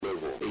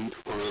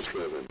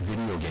018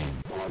 Video Game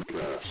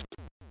Podcast.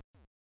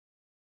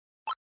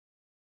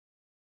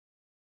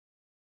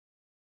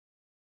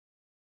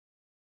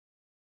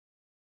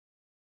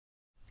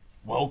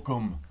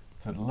 Welcome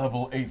to the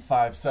Level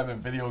 857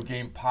 Video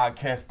Game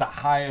Podcast, the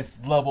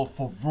highest level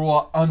for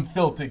raw,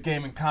 unfiltered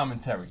gaming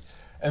commentary.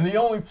 And the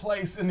only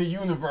place in the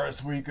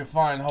universe where you can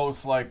find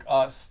hosts like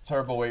us,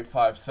 Turbo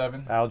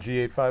 857, Algae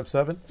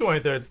 857,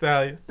 23rd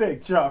Stallion,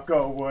 Big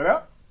Choco, what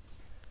up?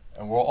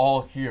 and we're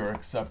all here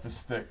except for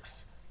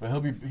Sticks. But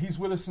he's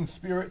with us in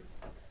spirit,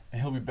 and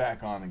he'll be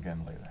back on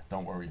again later.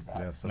 Don't worry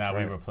about it. Yes, that's now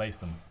right. we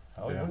replaced him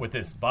Yeah. with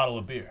this bottle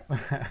of beer.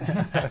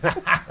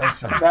 That's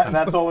true.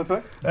 That's all it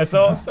took? That's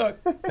all it took.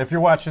 If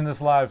you're watching this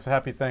live,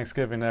 happy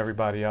Thanksgiving to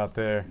everybody out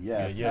there.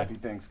 Yes, Yeah. happy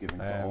Thanksgiving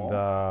to And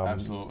all.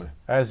 Absolutely.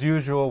 as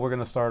usual, we're going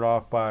to start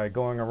off by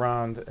going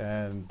around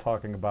and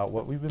talking about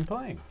what we've been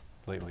playing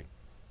lately.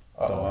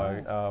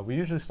 So we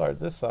usually start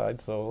this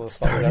side, so let's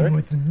start Starting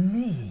with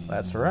me.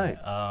 That's right.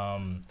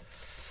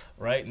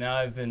 Right now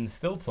I've been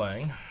still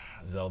playing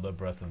Zelda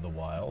Breath of the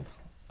Wild.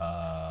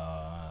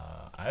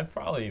 I've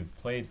probably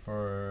played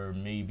for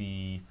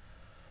maybe,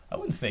 I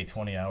wouldn't say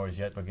 20 hours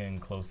yet, but getting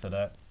close to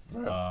that.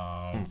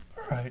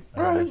 Right.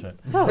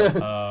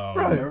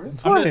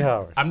 Nervous? 20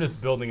 hours. I'm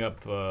just building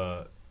up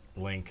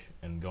Link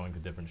and going to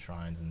different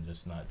shrines and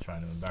just not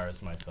trying to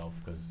embarrass myself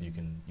because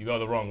you go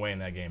the wrong way in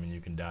that game and you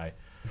can die.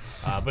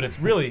 But it's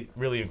really,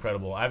 really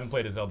incredible. I haven't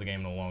played a Zelda game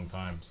in a long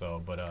time,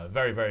 but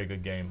very, very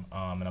good game.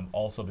 And I've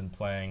also been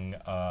playing,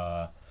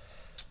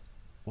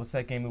 what's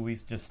that game that we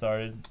just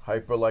started?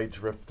 Hyperlight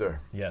Drifter.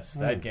 Yes,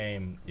 that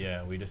game.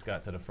 Yeah, we just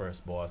got to the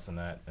first boss and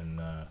that's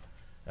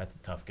a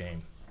tough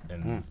game.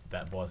 And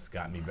that boss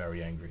got me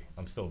very angry.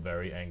 I'm still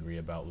very angry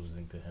about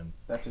losing to him.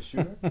 That's a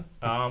shooter?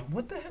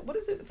 What the heck? What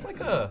is it? It's like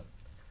a...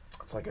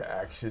 It's like an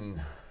action.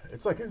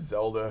 It's like a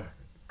Zelda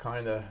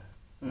kind of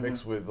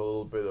mixed with a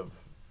little bit of,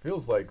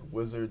 feels like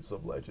Wizards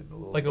of Legend a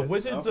little Like bit. a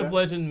Wizards of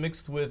Legend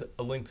mixed with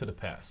A Link to the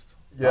Past.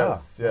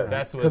 Yes, yes.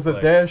 That's what Because it's the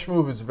like. dash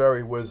move is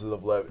very Wizard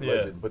of Yeah.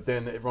 Legend, but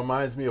then it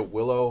reminds me of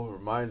Willow. It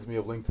reminds me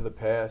of Link to the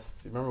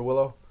Past. You remember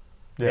Willow?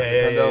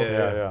 Nintendo?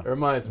 yeah. It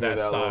reminds me That of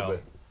that a style. little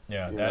bit.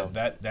 Yeah, You know.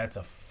 that's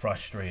a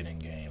frustrating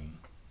game.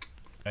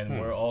 And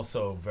we're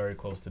also very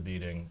close to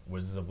beating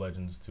Wizards of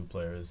Legends 2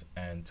 players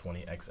and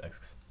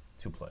 20XX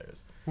 2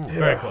 players.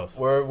 Very close.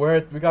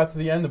 We got to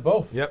the end of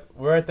both. Yep.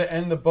 We're at the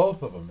end of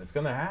both of them. It's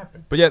gonna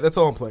happen. But yeah, that's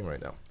all I'm playing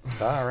right now.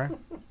 All right.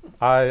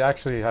 I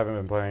actually haven't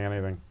been playing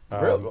anything.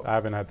 Really? I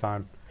haven't had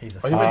time. He's a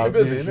Oh, you've been too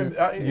busy. Usually, You've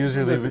been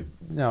usually busy.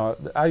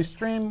 I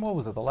stream, what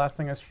was it? The last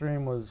thing I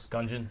streamed was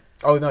Gungeon.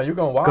 Oh no, you're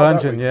going wild.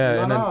 that Gungeon, week. yeah,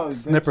 and No, then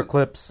Snipper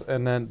Clips,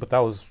 and then, but that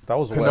was a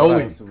while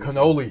Cannoli. back.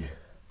 Cannoli.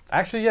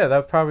 Actually, yeah,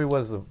 that probably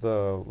was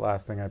the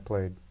last thing I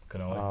played.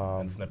 Cannoli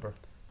and Snipper.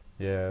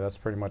 Yeah, that's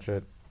pretty much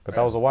it. But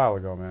that was a while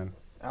ago, man.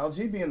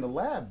 Algae be in the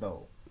lab,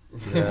 though.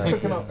 Yeah.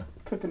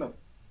 Cooking up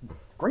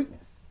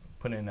greatness.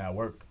 Putting in that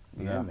work.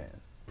 Yeah, man.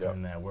 Putting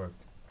in that work.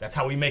 That's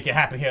how we make it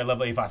happen here at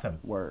Level 857.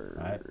 Word.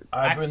 All right.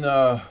 I've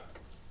been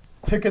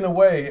ticking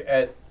away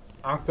at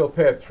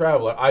Octopath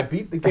Traveler. I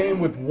beat the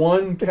game with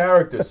one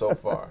character so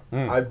far.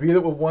 I beat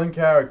it with one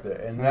character,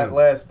 and that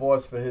last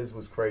boss for his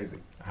was crazy.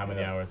 How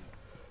many hours?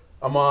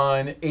 I'm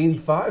on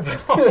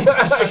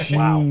 85.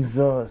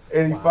 Jesus.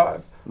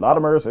 85. Lot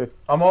of mercy.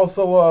 I'm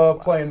also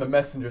playing the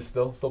Messenger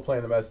still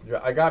playing the Messenger.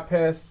 I got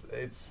past,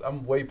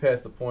 I'm way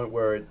past the point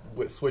where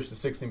it switched to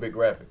 16-bit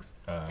graphics.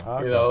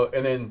 Okay. You know,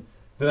 and then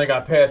I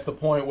got past the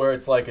point where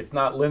it's like it's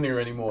not linear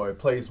anymore. It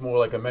plays more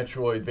like a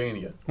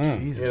Metroidvania.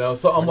 You know,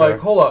 so I'm like,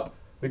 hold up.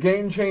 The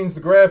game changed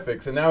the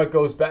graphics, and now it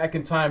goes back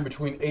in time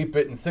between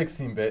 8-bit and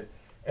 16-bit,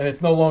 and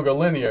it's no longer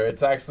linear.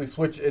 It's actually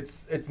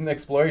it's an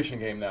exploration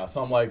game now.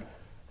 So I'm like,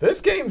 this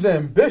game's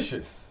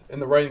ambitious,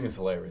 and the writing is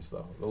hilarious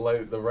though.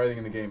 The writing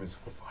in the game is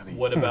funny.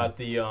 What about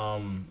the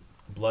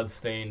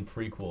Bloodstained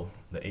prequel,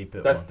 the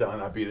 8-bit That's one?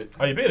 done. I beat it.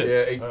 Oh, you beat it?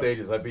 Yeah, 8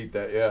 stages. I beat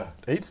that. Yeah.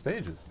 8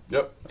 stages.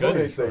 Yep. Good.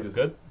 Only 8 stages.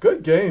 Good?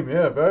 Good game.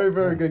 Yeah. Very,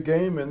 very good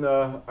game. And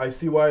I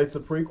see why it's a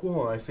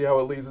prequel, and I see how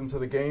it leads into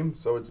the game.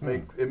 So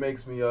it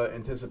makes me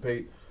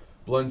anticipate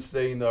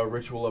Bloodstained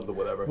Ritual of the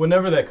whatever.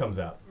 Whenever that comes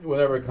out.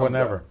 Whenever it comes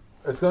Whenever. out.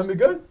 It's going to be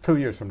good. 2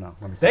 years from now.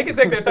 Let me say. They can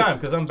take their time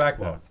because I'm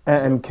backlogged.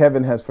 And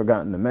Kevin has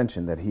forgotten to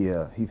mention that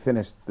he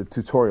finished the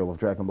tutorial of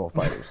Dragon Ball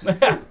Fighters.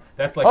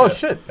 That's like Oh,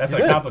 shit, That's you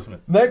an did.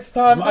 accomplishment. Next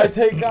time I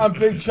take on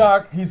Big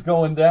Shock, he's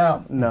going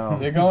down. No.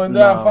 You're going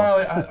down No.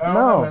 finally. I don't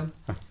know, man.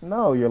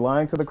 No, you're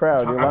lying to the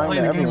crowd. You're I lying play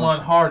to the game everyone.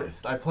 on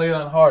hardest. I play it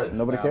on hardest.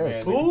 Nobody now,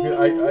 cares.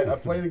 Man. I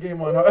play the game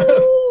on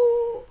hardest.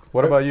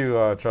 What about you,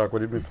 Chuck?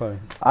 What have you been playing?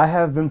 I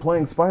have been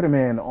playing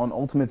Spider-Man on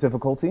Ultimate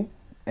Difficulty,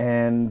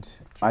 and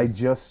I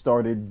just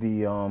started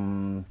the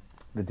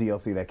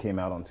DLC that came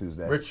out on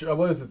Tuesday. Rich,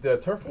 what is it? The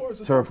Turf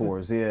Wars or Turf something?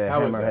 Wars, yeah,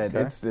 How is that?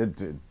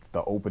 Hammerhead.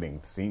 The opening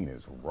scene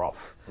is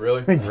rough.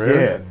 Really?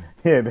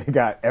 Yeah, they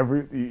got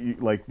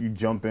you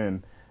jump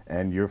in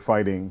and you're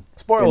fighting.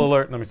 Spoiler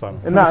alert. Let me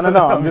stop. No.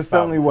 I'm just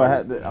telling you what.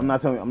 I'm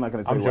not going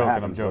to tell I'm you joking, what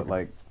happens. I'm But joking.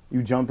 like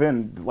you jump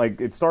in,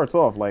 like it starts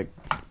off like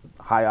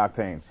high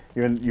octane.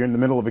 You're in the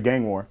middle of a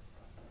gang war,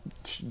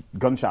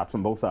 gunshots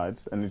on both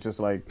sides, and it's just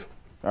like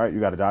All right, you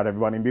got to dot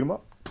everybody and beat them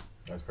up.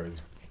 That's crazy.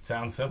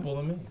 Sounds simple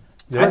to me.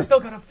 Yeah. I still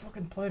gotta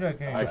fucking play that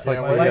game. I It's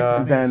can't like wait. my life is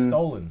being Then-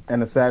 stolen.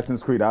 And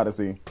Assassin's Creed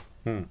Odyssey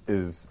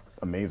is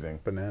amazing.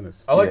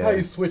 Bananas. I like Yeah. how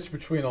you switch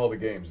between all the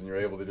games and you're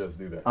able to just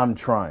do that. I'm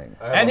trying.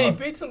 I have And a he hun-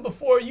 beats him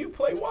before you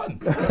play one.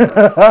 So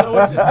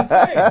which is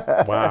insane.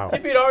 Wow. He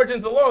beat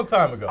Origins a long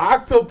time ago.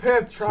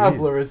 Octopath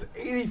Traveler is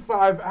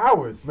 85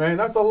 hours, man.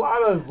 That's a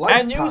lot of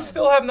lifetime. And you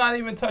still have not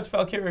even touched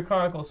Valkyria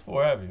Chronicles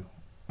 4, have you?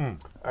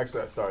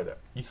 Actually, I started that.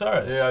 You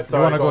started it. Yeah, I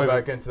started wanna going go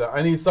back into that.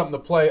 I need something to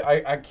play.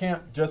 I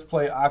can't just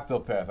play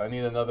Octopath. I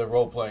need another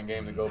role-playing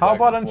game to go How back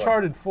about and play.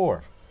 Uncharted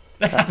 4?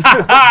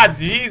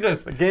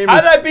 Jesus. game How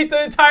is- did I beat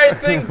the entire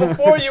thing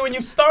before you and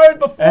you started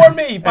before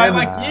me by and-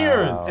 like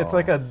years? It's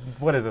like a,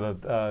 what is it,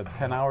 a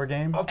 10-hour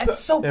game? I'll It's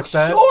so If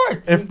that,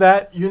 short. if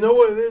that, You know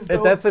what it is,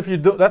 though? that's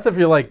if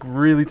you're like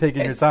really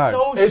taking It's your time.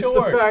 so It's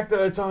short. the fact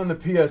that it's on the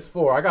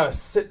PS4. I gotta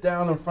sit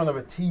down in front of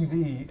a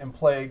TV and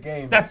play a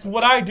game. That's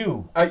what I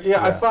do.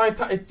 I find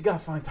time. You gotta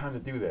find time to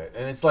do that.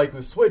 And it's like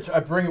the Switch. I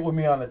bring it with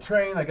me on the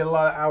train. I get a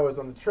lot of hours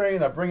on the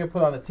train. I bring it,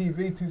 put it on the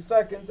TV, 2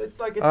 seconds. It's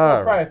like it's All more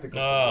right. practical.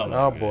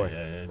 Oh, boy. I'll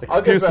get back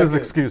Excuses, in.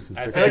 excuses.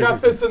 That's And I got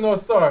excuses. Fist of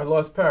North Star,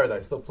 Lost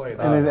Paradise, still playing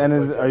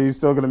that. Are you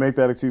still gonna make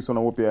that excuse when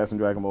I whoop your ass in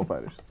Dragon Ball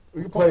Fighters?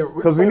 We can play.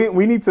 Because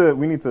we need to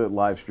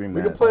live stream We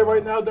that. can play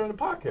right now during the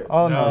podcast.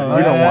 Oh, No, no.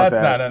 you don't want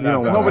that's that. not- You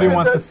don't want Nobody that.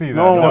 wants to see that.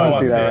 No one wants to wants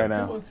see to that see right it. now.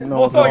 People want to see it. No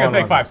Well, it's one only no gonna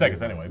one take wants 5 to see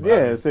seconds anyway. but-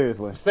 Yeah,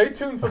 seriously. Stay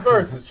tuned for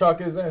Versus. Chuck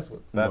his ass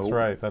with. That's Nope.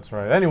 right. That's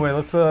right. Anyway,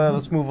 let's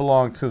move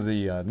along to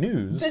the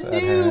news. The at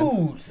hand.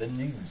 news. The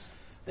news.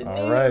 The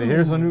All right,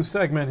 here's a new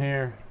segment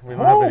here. We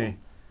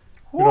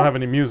don't have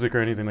any music or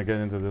anything to get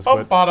into this,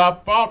 but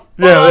yeah,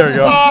 there we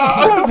go.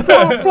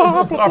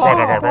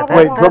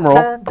 Wait, drum roll.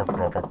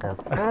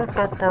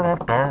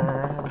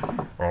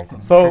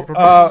 So,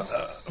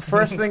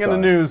 first thing in the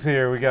news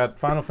here, we got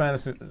Final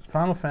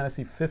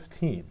Fantasy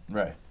 15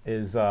 Right.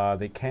 is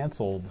they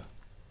canceled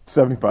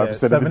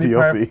 75% of the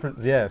DLC.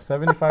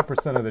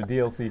 75% of their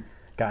DLC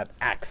got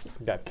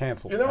axed, got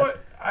canceled. You know what?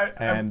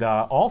 And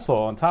also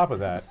on top of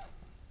that,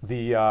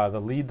 the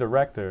lead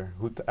director,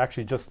 who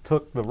actually just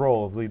took the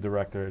role of lead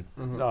director,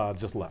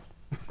 just left.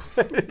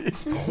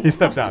 He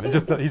stepped down. He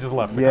just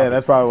left. the Yeah, company.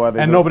 that's probably why they.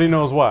 And do. nobody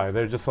knows why.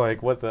 They're just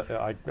like, what the?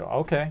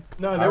 Okay.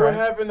 No, they All were right.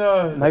 having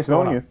Nice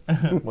knowing you.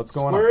 What's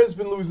going Square on? has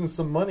been losing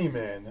some money,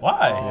 man.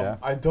 Why? Yeah.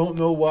 I don't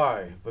know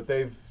why, but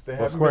they Well,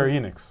 haven't Square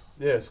been, Enix.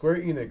 Yeah, Square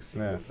Enix.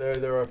 Yeah.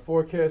 There are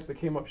forecasts that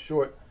came up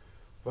short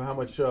for how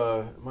much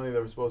money they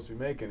were supposed to be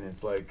making.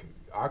 It's like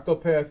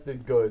Octopath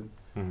did good,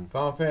 Mhm.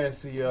 Final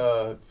Fantasy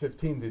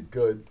 15 did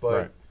good, but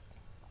Right.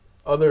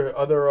 other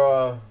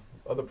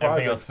Everything else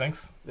projects,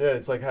 stinks. yeah,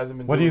 it's like hasn't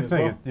been. What do you doing as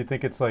think? well. Do you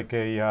think it's like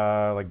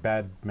a like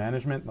bad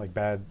management, like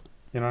bad,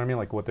 you know what I mean,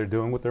 like what they're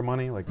doing with their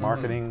money, like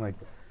marketing, like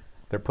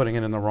they're putting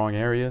it in the wrong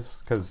areas?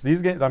 Because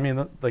these games, I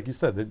mean, like you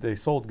said, they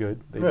sold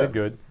good, they Yeah. did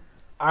good.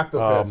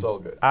 Octopath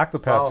sold good.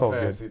 Octopath Final sold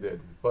good. Fantasy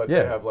did, but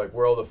Yeah. they have like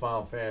World of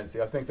Final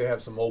Fantasy. I think they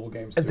have some mobile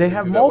games too. They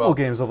have do that mobile well.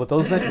 games though, but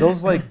those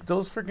those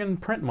freaking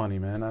print money,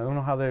 man. I don't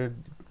know how they're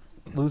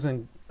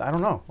losing. I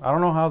don't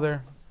know how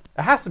they're.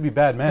 It has to be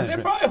bad Because they're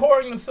management. probably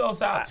whoring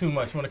themselves out too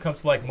much when it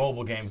comes to like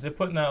mobile games. They're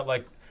putting out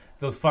like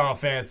those Final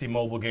Fantasy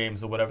mobile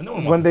games or whatever. No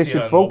one wants When to they see it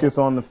should on focus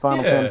on the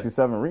Final Yeah. Fantasy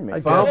VII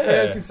remake. Final Yeah.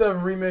 Fantasy VII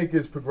remake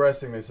is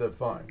progressing. They said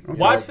fine. You mobile.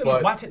 know,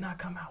 but- Watch it not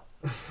come out.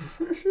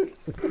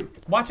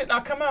 Watch it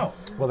not come out.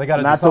 Well, they got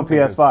to do Not till something.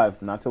 'cause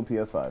PS5. Not till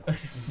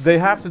PS5. They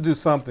have to do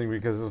something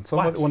because when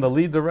Watch. when the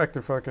lead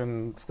director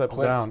fucking steps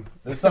Clicks. down,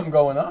 There's something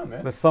going on,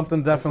 man. there's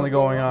something definitely something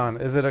going going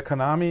on. Is it a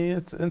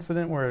Konami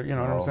incident where, you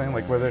know what I'm Oh, saying,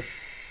 like where they're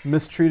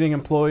mistreating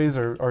employees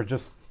or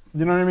just,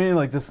 you know what I mean,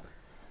 like just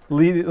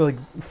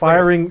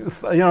firing,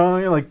 you know what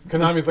I mean, like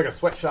Konami's like a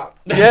sweatshop.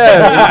 yeah,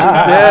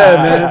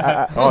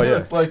 man. Oh yeah.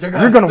 It's like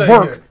You're gonna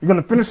work. You're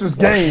gonna finish this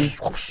game.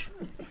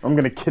 I'm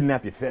gonna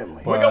kidnap your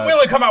family. We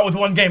only come out with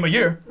one game a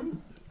year.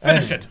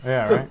 Finish it.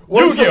 Yeah, right.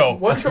 Yu-Gi-Oh!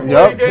 One AAA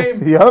Yup.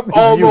 game. Yup.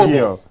 all It's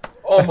Yu-Gi-Oh.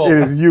 All mobile. It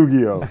is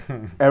Yu-Gi-Oh.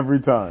 Every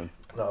time.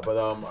 No, but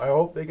I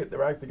hope they get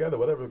their act together.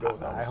 Whatever's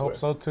going on. I hope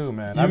so too,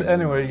 man.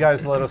 Anyway, you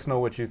guys let us know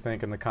what you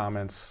think in the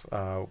comments.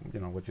 You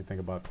know what you think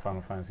about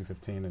Final Fantasy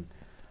 15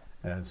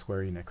 and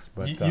Square Enix.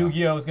 But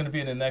Yu-Gi-Oh! Is going to be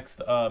in the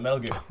next Metal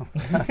Gear.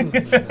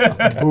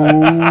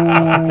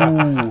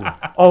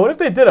 oh, what if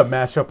they did a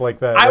mashup like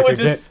that? I Like would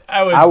a just,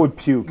 I would, I would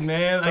puke.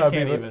 man, I That'd be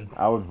can't lit. even.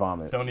 I would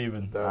vomit. Don't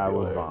even. That'd I be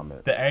would hilarious.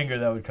 vomit. The anger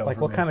that would come like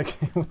from what me. kind of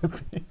game would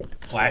it be?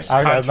 Slash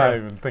I'm not Contra.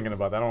 even thinking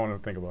about that. I don't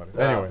want to think about it.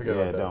 Nah, Anyway, forget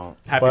Yeah, about that. don't.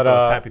 Happy But,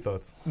 thoughts, happy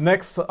thoughts.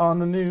 next on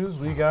the news,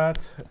 we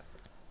got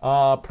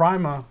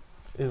Prima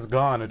is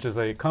gone, which is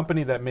a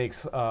company that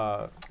makes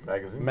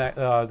Magazines.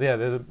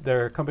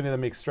 they're a company that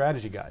makes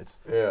strategy guides.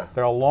 Yeah.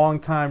 They're a long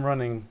time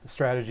running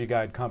strategy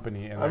guide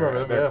company, and I remember they're,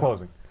 them, they're yeah.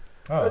 closing.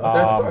 Oh, That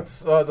Um, sucks.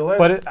 The last.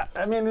 But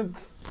I mean,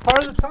 it's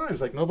part of the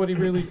times. Like nobody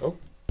really. Oh,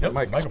 yep,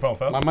 microphone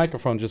fell. my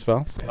microphone just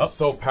fell. it's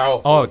so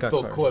powerful. Oh, it okay,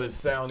 still sorry. caught his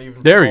sound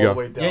even There we all go. the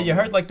way down. Yeah, you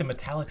heard like the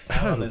metallic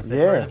sound as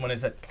Yeah. when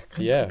it's like.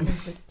 Yeah.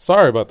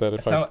 Sorry about that. If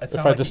It sound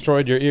I like-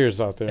 destroyed your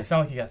ears out there. It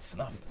sounded like you got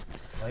snuffed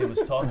while he was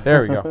talking.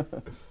 There we go.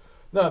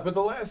 No, but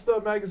the last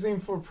magazine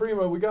for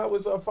Prima we got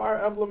was Fire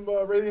Emblem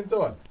Radiant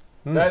Dawn.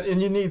 That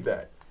and you need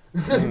that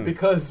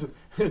because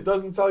it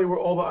doesn't tell you where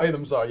all the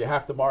items are. You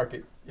have to mark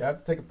it. You have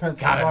to take a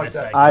pencil and mark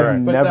that.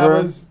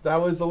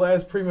 That was the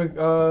last Prima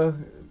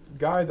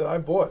guide that I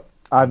bought.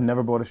 I've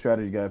never bought a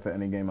strategy guide for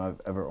any game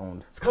I've ever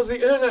owned. It's because of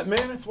the internet,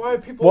 man. That's why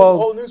people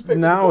all newspapers.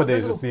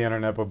 Nowadays it's the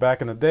internet, but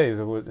back in the days,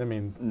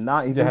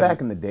 not even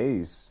back in the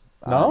days.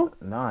 No,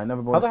 I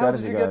never bought a strategy guide. How the hell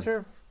did you get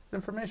your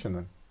information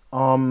then?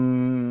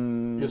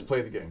 You just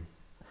play the game.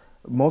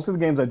 Most of the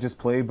games I just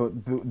played, but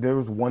there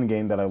was one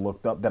game that I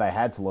looked up that I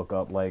had to look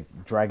up, like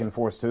Dragon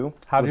Force 2.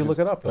 How did you look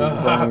it up? It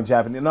was only in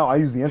Japanese. No, I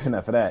use the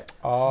internet for that.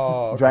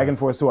 Oh, okay. Dragon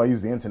Force 2, I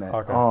use the internet.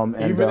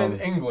 Okay. Even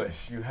in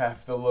English, you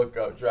have to look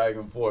up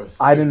Dragon Force.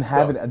 I didn't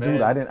have it,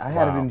 dude. I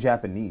had it in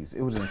Japanese.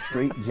 It was in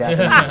straight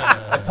Japanese.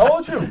 I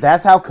told you.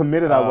 That's how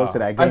committed I was to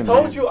that game. I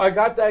told you I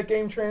got that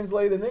game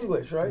translated in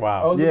English, right?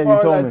 Wow. I was you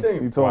told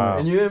me. You told me.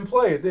 And you didn't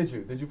play it, did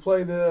you? Did you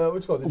play the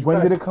what's called?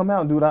 When did it come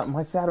out, dude?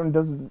 My Saturn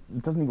doesn't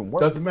even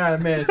work. Doesn't matter,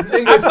 man. It's in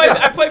English.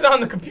 I played that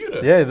on the computer.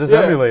 Yeah, there's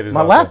emulators.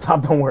 My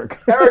laptop don't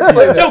work.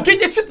 Yo,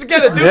 get your shit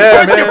together, dude.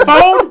 Yeah, First, your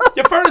phone.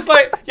 Your phone is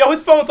like, yo,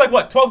 his phone's like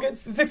what? 12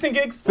 gigs? 16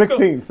 gigs? 16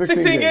 gigs?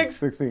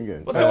 16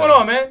 gigs. What's going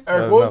on, man?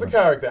 Eric, what was the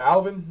character?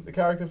 Alvin, the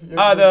character for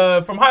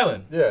from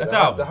Highland. Yeah, that's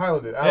Alvin. The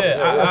Highlander.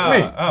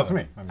 That's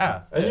me.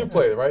 And you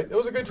played it, right? It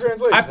was a good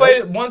translation. I played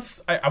it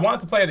once. I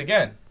wanted to play it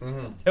again.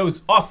 It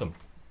was awesome.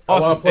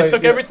 It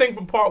took everything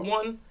from part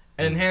 1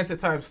 and enhanced it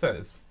times 10.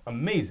 It's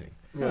amazing.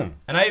 Yeah.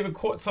 And I even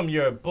caught some of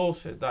your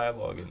bullshit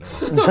dialogue in there.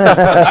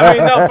 I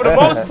mean, no, for the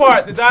most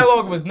part, the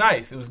dialogue was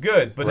nice. It was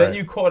good. But then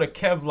you caught a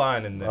Kev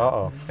line in there.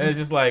 Uh-oh. And it's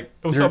just like,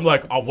 it was something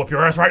like, I'll whoop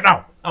your ass right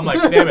now. I'm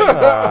like, damn it.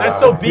 That's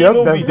so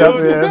B-movie, dude.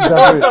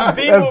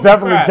 That's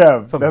definitely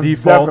Kev. Some that's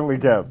default, definitely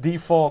Kev.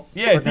 Default.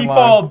 Yeah,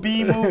 default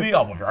B-movie.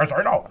 I'll whoop your ass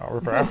right now. I'll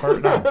rip your ass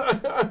right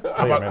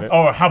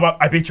now. How about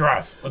I beat your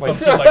ass? Or some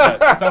shit like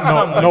that. Something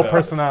like no that.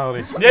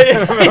 personality.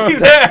 Yeah.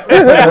 Wait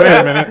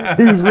a minute.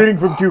 He was reading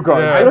from cue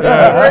cards.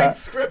 Great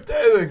script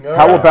editing.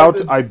 How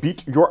about I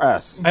beat your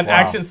ass? And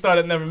action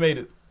started, never made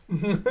it.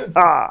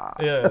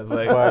 Yeah, it's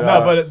like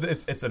but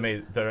it's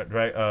amazing.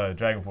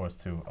 Dragon Force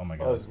 2. Oh my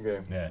god. Awesome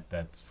game. Yeah,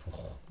 that's.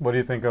 What do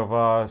you think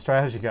of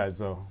strategy guides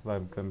though?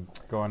 Like them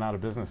going out of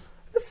business.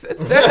 It's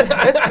sad.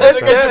 It's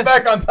Get you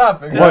back on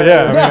topic. Well,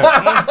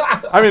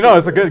 yeah. I mean, no,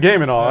 it's a good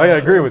game and all. I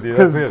agree with you.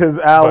 Because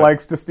Al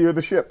likes to steer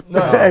the ship,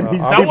 and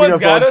he's keeping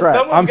us on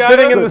track. I'm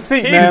sitting in the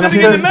seat, man. He's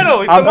sitting in the middle.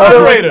 He's the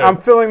moderator. I'm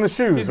filling the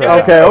shoes.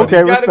 Okay.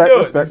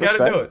 He's got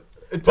to do it.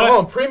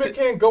 Prima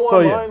can't go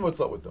online. What's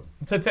up with them?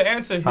 To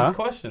answer his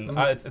question,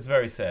 it's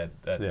very sad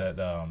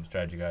that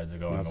strategy guides are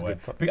going away.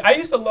 I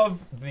used to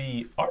love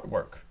the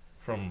artwork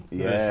from the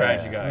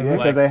strategy guides. Yeah,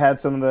 because they had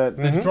some of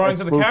the drawings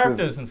of the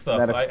characters and stuff.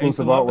 That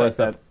exclusive artwork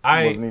that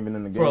wasn't even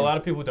in the game. For a lot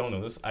of people who don't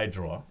know this, I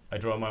draw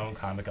my own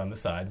comic on the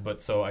side. But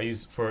so I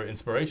use for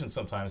inspiration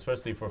sometimes,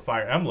 especially for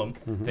Fire Emblem.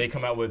 They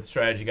come out with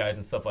strategy guides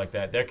and stuff like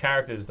that. Their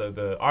characters,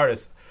 the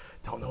artist,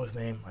 don't know his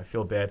name. I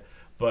feel bad,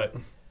 but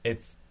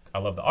I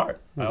love the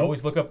art. I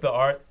always look up the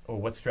art or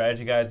what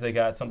strategy guides they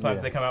got.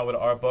 Sometimes they come out with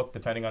an art book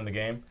depending on the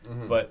game.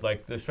 But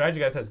like the strategy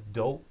guides has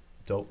dope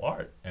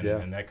art,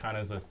 and that kind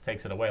of just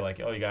takes it away. Like,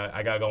 oh,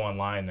 I gotta go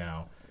online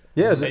now.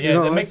 Yeah,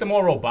 it makes it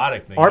more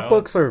robotic. Art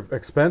books are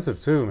expensive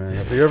too, man.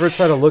 If you ever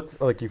try to look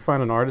like you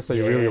find an artist that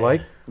you really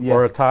like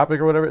or a topic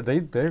or whatever,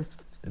 they're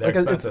like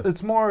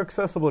it's more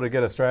accessible to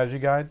get a strategy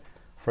guide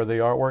for the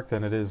artwork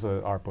than it is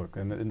an art book,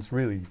 and it's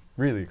really,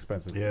 really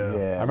expensive.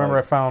 Yeah. I remember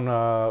I found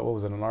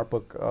an art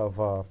book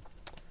of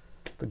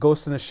the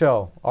Ghost in the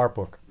Shell art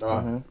book.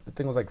 The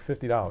thing was like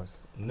 $50.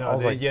 No,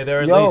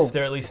 they're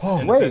at least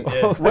wait,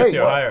 50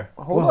 or higher.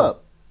 Hold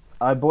up.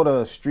 I bought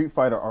a Street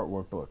Fighter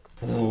artwork book.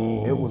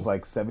 Ooh. It was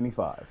like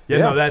 $75.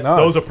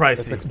 Those are pricey.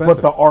 It's expensive.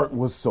 But the art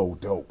was so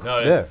dope.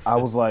 I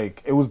was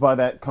like, it was by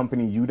that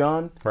company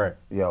Udon. Right.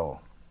 Yo,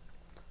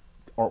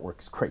 artwork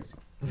is crazy.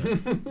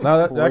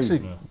 No, actually,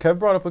 Kev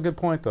brought up a good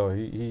point though.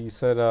 He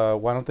said,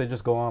 "Why don't they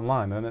just go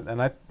online?"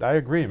 And I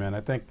agree, man.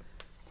 I think,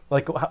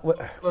 like, Look,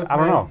 I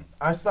don't know.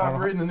 I stopped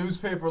reading the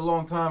newspaper a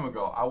long time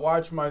ago. I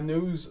watch my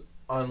news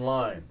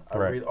online. I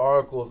read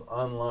articles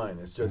online.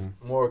 It's just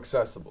more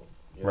accessible.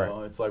 You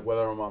know, it's like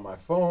whether I'm on my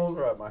phone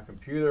or at my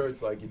computer,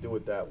 it's like you do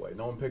it that way.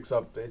 No one picks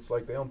up. It's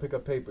like they don't pick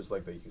up papers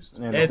like they used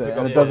to. And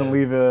it doesn't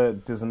leave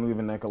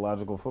an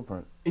ecological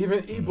footprint.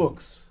 Even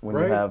ebooks, when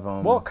you have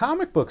well,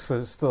 comic books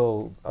are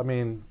still. I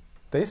mean,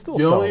 they still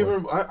you sell. Don't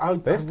even.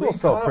 They still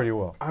sell pretty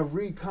well. I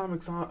read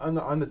comics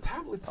on the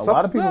tablets. A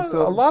lot of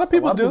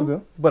people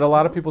do, but a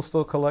lot of people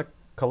still collect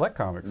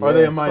comics. Are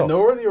they a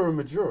minority or a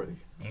majority?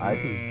 I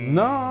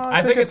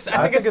think it's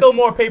still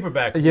more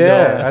paperback.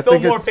 Yeah, it's still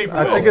more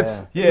paperback. I think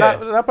it's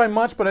not by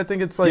much, but I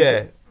think it's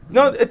like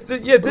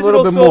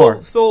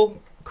digital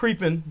still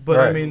creeping, but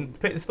I mean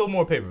it's still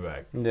more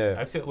paperback. Yeah,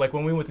 I feel like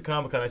when we went to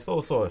Comic-Con, I still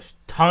saw a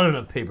ton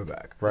of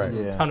paperback.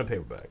 Right, ton of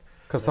paperback.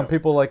 Because some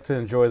people like to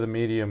enjoy the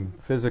medium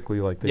physically,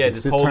 like they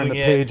just holding turn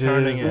the pages,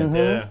 turning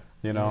it.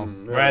 You know,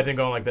 rather than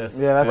going like this.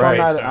 Yeah, that's right.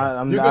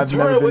 why you can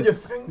turn it with your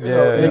finger.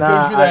 Yeah, It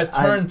gives you that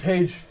turn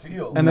page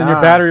feel. And then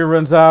your battery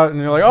runs out,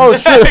 and you're like, "Oh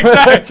shit!"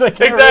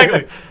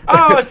 exactly.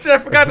 Oh shit! I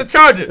forgot to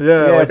charge it.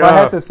 Yeah, like, if I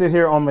had to sit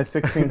here on my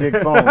 16 gig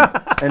phone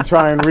and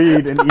try and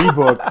read an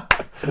ebook,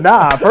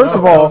 first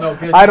of all,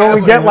 I'd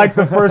only get like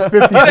the first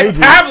 50 pages.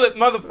 Tablet,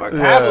 motherfucker.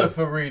 Tablet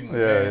for reading.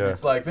 Yeah.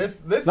 It's like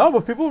this. No,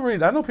 but people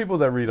read. I know people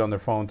that read on their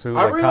phone too.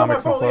 I like read on my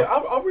comics and phone. Yeah,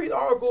 stuff. I'll read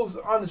articles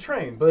on the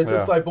train, but it's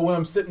just like. But when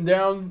I'm sitting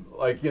down,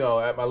 like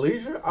at my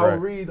leisure, I'll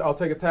read. I'll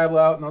take a tablet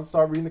out and I'll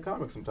start reading the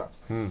comics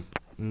sometimes.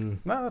 No,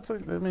 that's.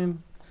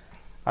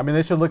 I mean,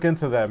 they should look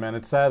into that, man.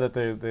 It's sad that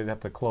they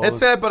have to close. It's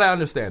sad, but I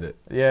understand it.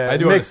 Yeah, I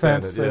do makes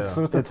understand sense. it. Yeah. It's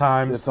with the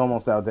times. It's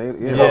almost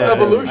outdated.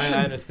 Evolution.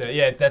 I understand.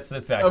 Yeah, that's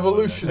exactly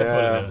evolution. That's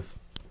what it is.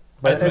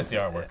 But I just miss the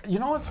artwork. You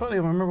know what's funny? I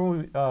remember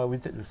when we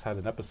just had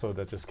an episode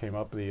that just came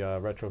up, the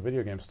retro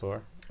video game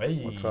store.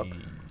 Hey. What's up?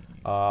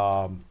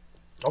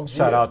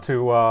 Shout out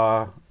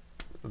to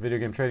Video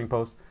Game Trading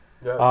Post.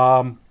 Yes.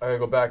 I gotta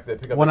go back there.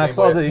 Pick up when I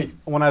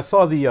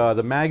saw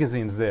the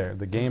magazines there,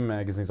 the game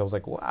magazines, I was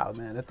like, wow,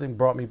 man, that thing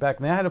brought me back.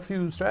 And they had a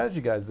few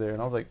strategy guys there,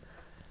 and I was like,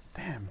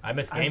 damn. I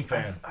miss Game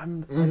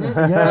Fan.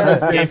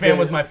 Game Fan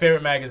was my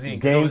favorite magazine.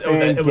 Game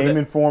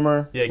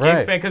Informer. Yeah,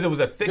 Game Fan because it was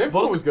a thick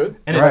book. Was good.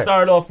 And it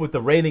started off with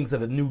the ratings of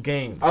the new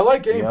games. I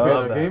like Game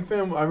Fan. Game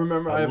Fan. I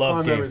remember. I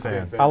love Game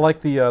Game Fan. I like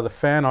the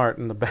fan art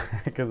in the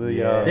back of the.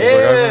 Yeah. I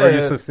remember I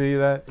used to see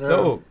that. It's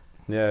dope.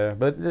 Yeah,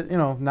 but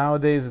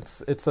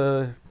nowadays it's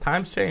a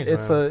Times change.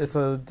 it's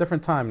a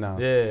different time now.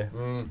 Yeah.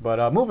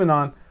 But moving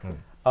on,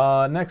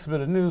 next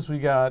bit of news we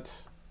got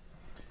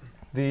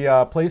the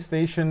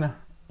PlayStation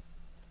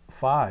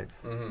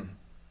 5.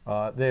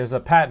 There's a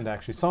patent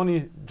actually.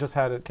 Sony just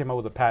came out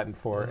with a patent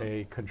for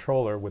a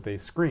controller with a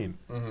screen,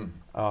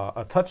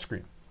 a touch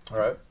screen.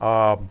 All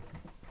right.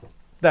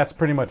 That's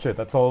pretty much it.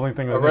 That's the only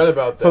thing I read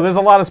about that. So there's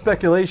a lot of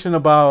speculation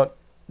about.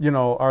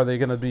 Are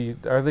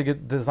they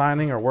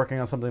designing or working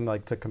on something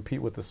like to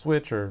compete with the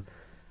Switch, or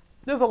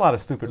there's a lot of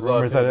stupid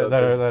rumors that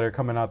are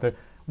coming out there.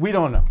 We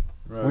don't know.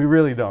 Right. We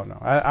really don't know.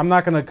 I'm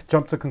not going to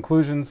jump to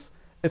conclusions.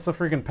 It's a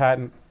freaking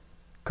patent.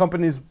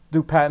 Companies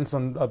do patents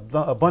on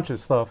a bunch of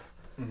stuff.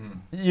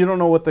 You don't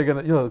know what they're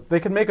going to, they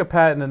can make a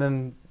patent and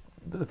then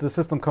the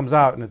system comes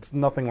out and it's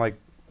nothing like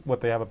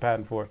what they have a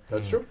patent for.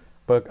 That's true.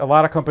 But a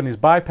lot of companies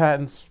buy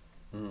patents.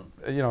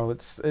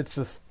 It's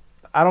just,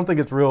 I don't think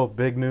it's real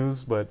big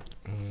news, but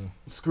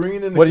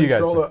screen and the what do you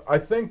guys controller. think? I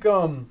think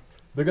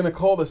they're gonna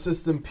call the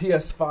system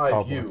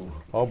PS5U.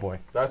 Oh boy.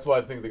 That's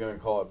what I think they're gonna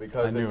call it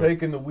because they're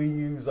taking the Wii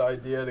U's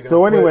idea.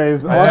 So,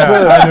 anyways,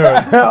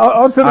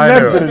 on to the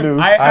next bit of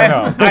news.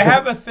 I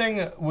have a thing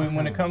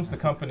when it comes to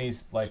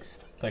companies like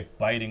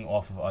biting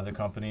off of other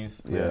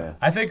companies. Yeah.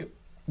 I think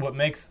what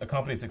makes a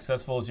company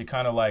successful is you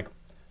kind of like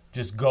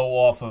just go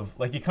off of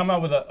you come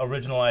out with an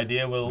original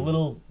idea with a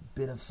little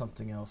bit of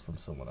something else from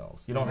someone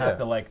else. You don't have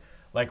to like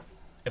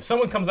if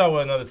someone comes out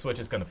with another Switch,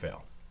 it's gonna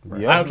fail.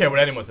 Right. I don't care what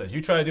anyone says.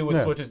 You try to do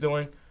what Switch is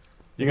doing,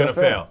 you're gonna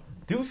fail.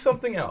 Do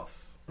something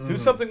else. Do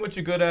something what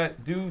you're good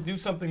at. Do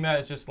something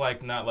that is just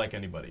not like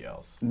anybody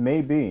else.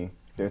 Maybe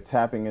they're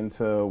tapping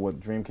into what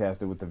Dreamcast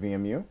did with the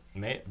VMU.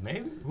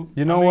 Maybe.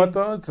 What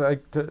though? It's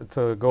like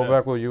to go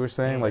back what you were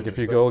saying. Like if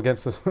you go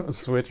against the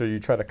Switch or you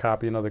try to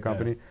copy another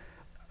company.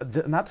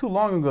 Not too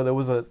long ago, there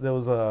was a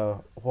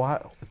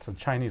it's a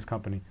Chinese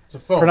company. It's a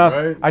phone,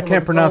 right? I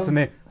can't pronounce the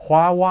name.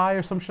 Huawei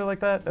or some shit like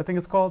that. I think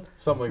it's called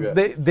something like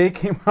that. They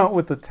came out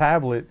with the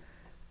tablet,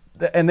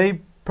 and they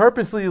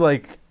purposely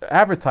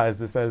advertised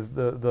this as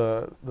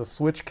the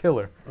Switch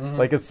killer.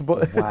 Like it's and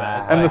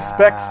the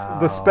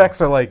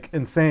specs are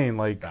insane,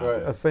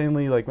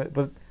 insanely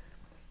but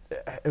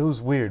it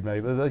was weird,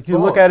 man. You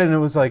look at it and it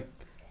was like.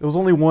 It was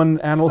only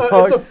one analog.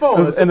 It's a phone.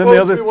 It's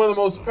supposed to be one of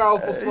the most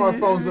powerful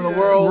smartphones in the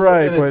world,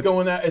 right? And it's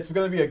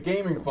going to be a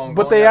gaming phone.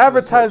 But they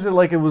advertised it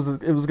like it was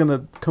going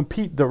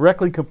to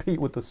directly compete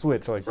with the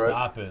Switch.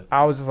 Stop it!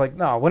 I was just like,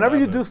 no. Whenever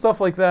you do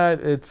stuff like that,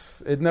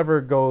 it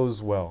never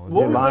goes well.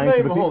 What was the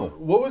name?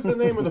 What was the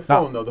name of the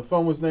phone though? The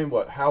phone was named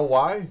what?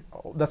 Hawaii?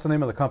 Oh, that's the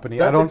name of the company.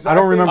 That's I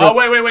don't remember. Oh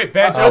wait!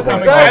 Bad joke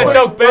coming. Bad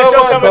joke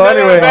coming. So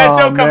anyway, bad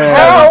joke coming.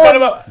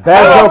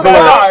 Bad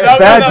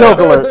joke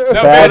alert!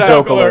 Bad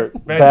joke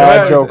alert!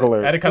 Bad joke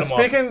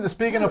alert!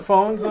 Speaking of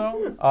phones,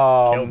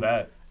 though, kill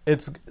that.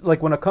 It's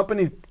like when a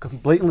company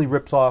blatantly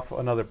rips off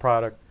another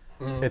product,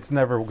 it's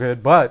never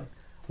good. But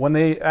when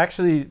they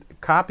actually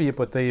copy it,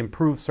 but they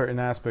improve certain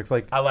aspects,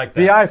 like I like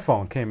that. The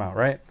iPhone came out,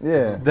 right?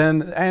 Yeah. Then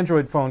the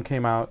Android phone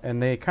came out,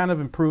 and they kind of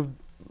improved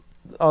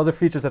other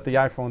features that the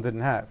iPhone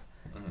didn't have,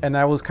 and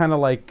that was kind of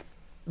like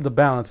the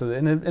balance of it,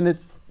 and it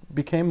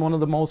became one of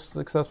the most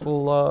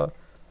successful,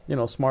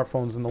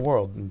 smartphones in the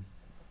world. And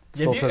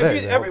still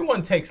today,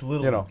 everyone takes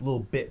little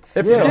bits.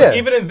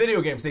 Even in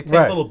video games, they take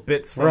little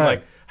bits from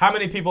like how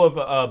many people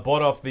have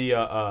bought off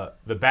the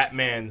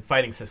Batman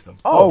fighting system.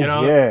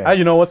 Yeah.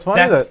 You know what's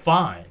funny? That's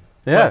fine.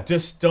 Yeah. But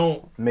just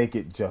don't make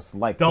it just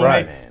like don't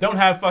Batman. Don't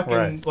have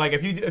fucking like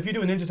if you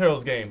do a Ninja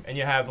Turtles game and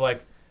you have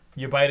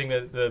you're biting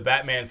the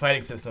Batman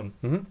fighting system.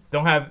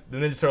 Don't have the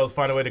Ninja Turtles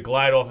find a way to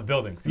glide off of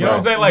buildings. You know what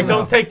I'm saying? Like,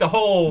 don't take the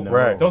whole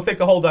don't take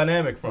the whole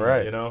dynamic from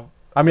it. You know.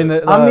 I mean,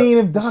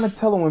 if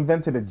Donatello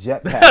invented a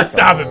jetpack,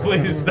 stop it,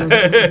 please.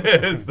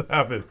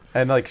 Stop it.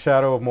 And like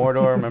Shadow of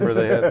Mordor, remember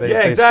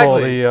they exactly. stole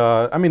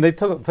the. I mean, they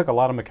took a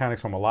lot of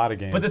mechanics from a lot of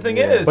games. But the thing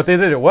is, but they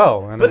did it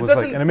well, and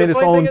it made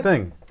its own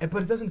thing.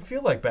 But it doesn't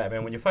feel like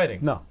Batman when you're fighting.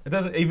 No, it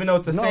doesn't. Even though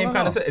it's the same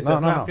kind of. It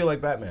does not feel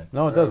like Batman.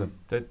 No, it doesn't.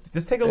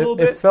 Just take a little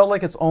bit. It felt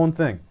like its own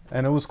thing,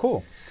 and it was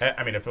cool.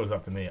 I mean, if it was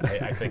up to me,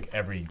 I think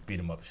every beat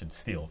 'em up should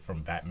steal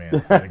from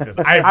Batman's fighting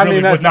system. I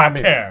really would not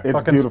care. It's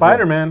fucking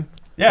Spider-Man.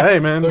 Yeah. Hey,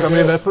 man. I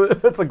mean,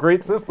 that's a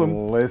great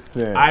system.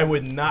 Listen. I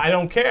would not. I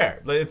don't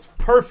care. It's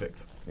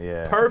perfect.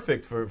 Yeah.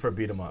 Perfect for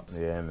beat 'em ups.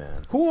 Yeah, man.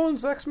 Who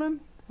owns X-Men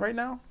right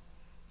now?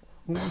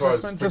 For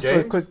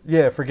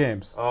games? For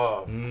games.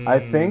 I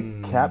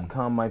think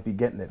Capcom might be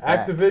getting it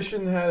back.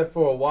 Activision had it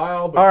for a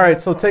while. But all right,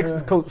 so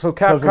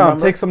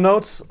Capcom, take some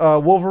notes.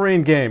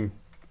 Wolverine game,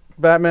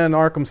 Batman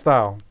Arkham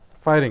style,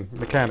 fighting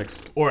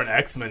mechanics. Or an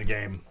X-Men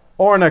game.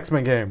 Or an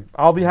X-Men game.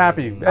 I'll be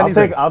happy.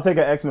 I'll take an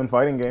X-Men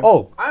fighting game.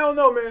 Oh, I don't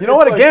know, man. You know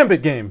what? A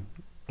Gambit game.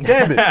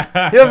 Gambit.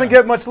 He doesn't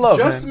get much love.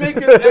 Just man.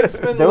 make an X-Men Legends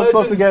 3. They were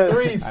supposed to get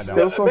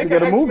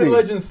a X-Men movie.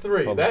 Legends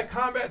 3. That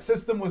combat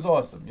system was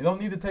awesome. You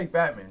don't need to take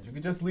Batman. You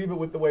can just leave it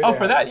with the way. Oh,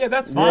 for that,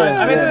 that's fine.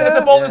 I mean, it's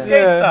a Baldur's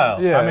Gate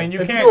style. Yeah. I mean,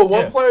 if you do a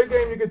one-player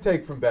game, you can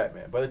take from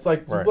Batman, but it's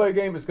like two-player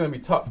game. It's going to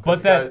be tough.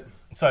 But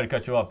sorry to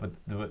cut you off,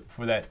 but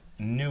for that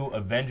new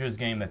Avengers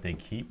game that they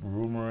keep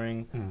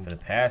rumoring for the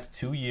past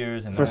 2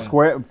 years, and from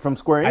Square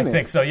Enix. I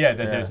think so. Yeah,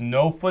 there's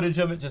no footage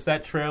of it. Just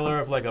that trailer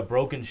of like a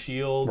broken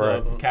shield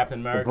of Captain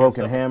America, a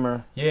broken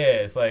hammer.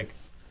 Yeah, it's like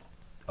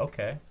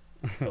okay,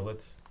 so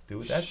let's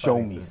do that. Show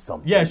me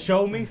something. Yeah,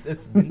 show me.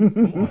 It's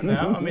come on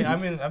now. I mean,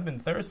 I've been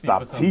thirsty.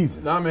 Stop for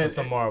teasing. No, man,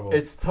 some Marvel.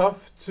 It's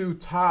tough to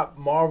top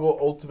Marvel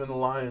Ultimate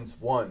Alliance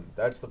 1.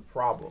 That's the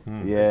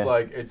problem. Yeah, it's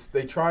like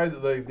they tried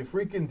the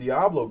freaking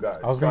Diablo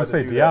guys. I was going to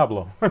say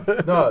Diablo.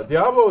 No,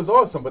 Diablo is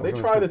awesome, but they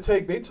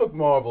took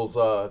Marvel's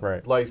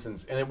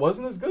license, and it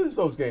wasn't as good as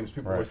those games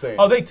people were saying.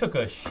 Oh, they took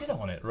a shit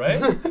on it, right?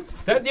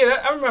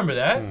 I remember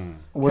that.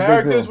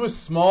 Characters were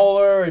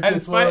smaller.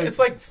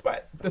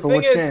 The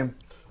thing is. Game?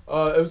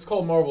 It was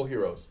called Marvel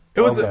Heroes.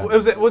 Was it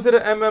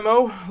an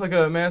MMO, like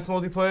a mass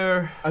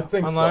multiplayer? I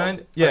think online?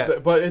 So. Yeah,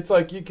 but it's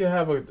like you can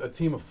have a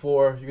team of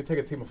 4. You can take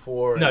a team of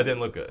 4. No, it didn't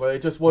look good. But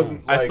it just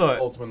wasn't. I saw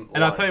it, Ultimate and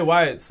Alliance. I'll tell you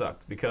why it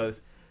sucked.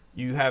 Because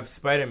you have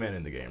Spider-Man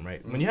in the game,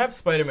 right? When you have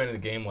Spider-Man in the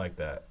game like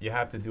that, you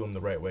have to do him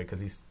the right way because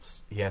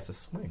he has to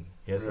swing.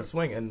 He has to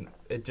swing, and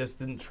it just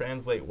didn't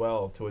translate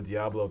well to a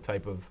Diablo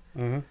type of,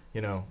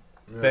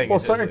 thing. Well,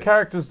 certain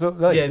characters don't.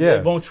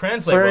 It won't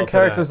translate. Certain well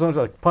characters don't.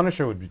 Like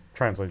Punisher would be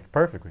translated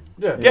perfectly.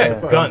 Yeah.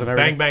 Guns,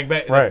 bang, bang,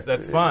 bang.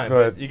 That's fine.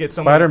 But you get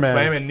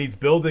Spider-Man needs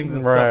buildings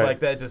and stuff like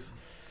that. Just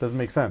doesn't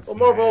make sense. Well,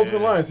 Marvel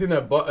Ultimate Alliance, he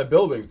didn't have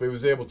buildings, but he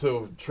was able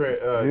to.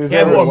 He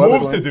had more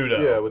moves to do,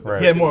 though. Yeah,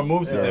 he had more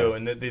moves to do,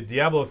 and the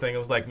Diablo thing, it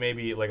was like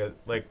maybe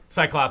like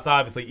Cyclops,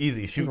 obviously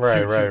easy, shoot.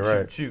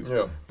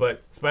 Yeah.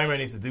 But Spider-Man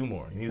needs to do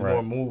more. He needs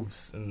more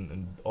moves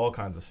and all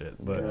kinds of shit.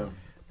 But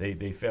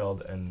they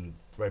failed, and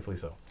rightfully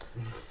so.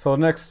 So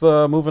next,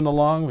 moving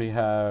along, we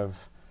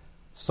have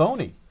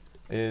Sony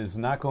is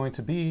not going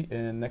to be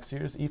in next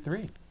year's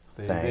E3.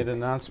 They made an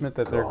announcement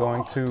that they're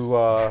going to.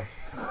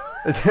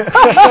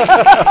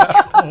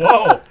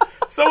 Whoa!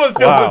 Someone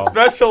feels a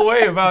special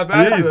way about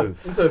that.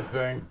 Jesus, it's a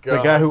thing. The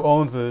guy who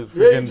owns it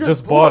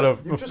just bought a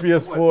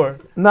PS4.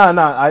 No,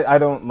 I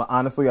don't.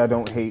 Honestly, I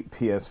don't hate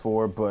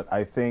PS4, but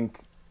I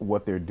think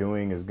what they're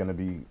doing is going to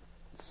be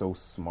so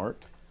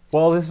smart.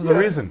 Well, this is the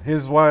reason.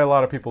 Here's why a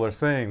lot of people are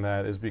saying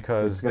that is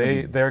because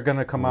they're going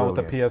to come out with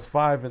the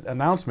PS5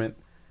 announcement.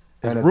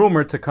 It's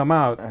rumored to come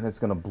out. And it's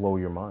going to blow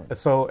your mind.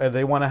 So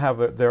they want to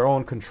have their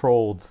own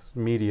controlled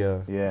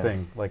media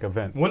thing, like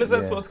event. When is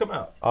that supposed to come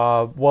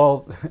out?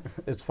 Well,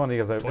 it's funny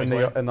because in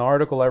the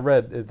article I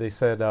read, they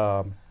said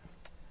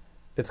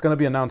it's going to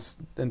be announced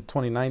in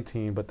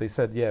 2019, but they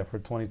said, for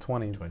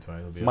 2020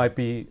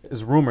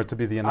 is rumored to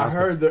be the announcement.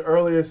 I heard the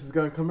earliest is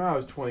going to come out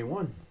is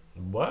 21.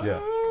 What?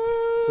 Yeah.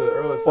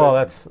 Well,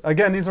 that's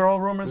again. These are all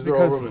rumors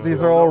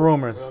these are all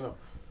rumors.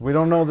 We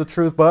don't know the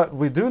truth, but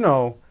we do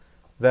know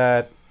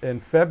that in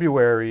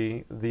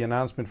February the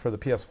announcement for the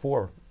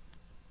PS4.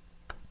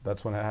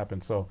 That's when it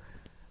happened. So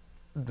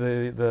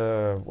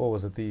the what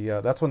was it?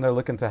 That's when they're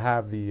looking to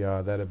have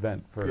that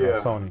event for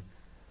Sony.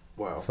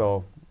 Wow.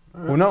 So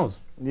who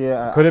knows?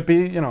 Yeah. Could it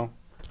be?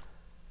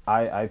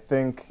 I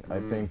think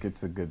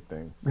it's a good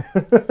thing.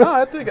 No,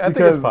 I think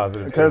it's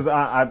positive because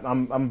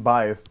I'm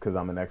biased because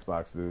I'm an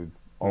Xbox dude.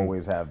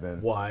 Always have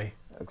been. Why?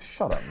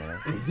 Shut up, man.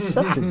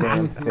 Shut your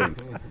damn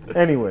face.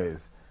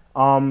 Anyways,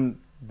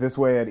 this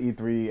way at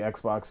E3,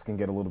 Xbox can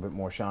get a little bit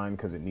more shine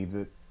because it needs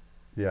it.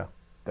 Yeah.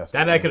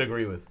 That I could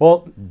agree with.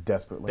 Well,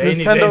 desperately. They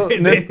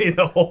need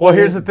the whole. Well,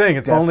 here's the thing.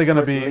 It's only going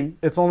to be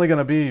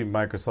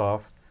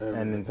Microsoft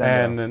and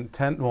Nintendo.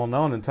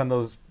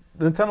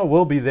 Nintendo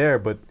will be there,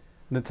 but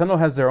Nintendo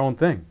has their own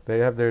thing. They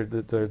have their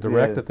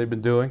direct that they've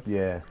been doing.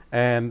 Yeah.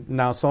 And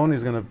now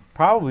Sony's going to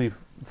probably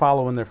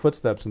follow in their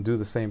footsteps and do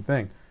the same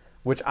thing,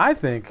 which I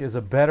think is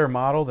a better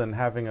model than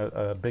having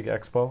a big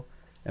expo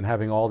and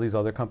having all these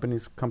other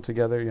companies come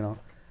together, you know.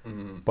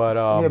 Mm-hmm.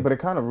 But but it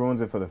kind of ruins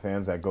it for the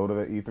fans that go to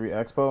the E3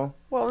 Expo.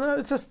 well, no,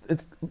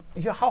 it's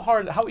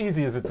how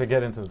easy is it to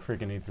get into the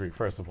freaking E3?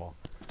 First of all,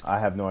 I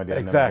have no idea.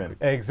 I've never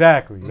been.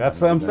 Exactly.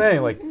 That's what I'm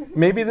saying. Like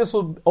maybe this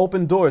will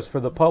open doors for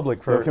the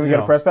public. For Can we get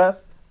a press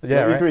pass?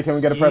 Yeah, E3, right? can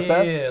we get a press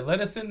pass? Yeah,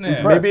 let us in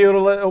there. Press. Maybe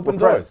it'll open We'll doors.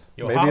 press.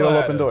 Yo, Maybe holla it'll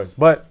at open us. doors.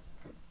 But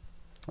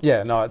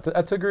yeah, no,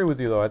 to agree with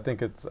you though. I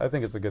think it's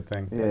a good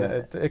thing. Yeah.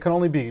 And it can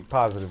only be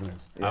positive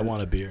news. I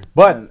want a beer.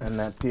 But And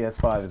that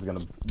PS5 is going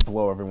to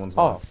blow everyone's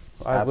oh,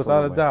 mind.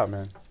 without a Absolutely. doubt,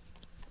 man.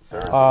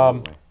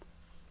 Absolutely.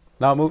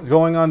 Now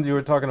going on, you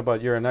were talking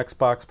about you're an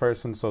Xbox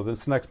person, so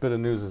this next bit of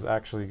news is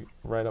actually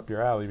right up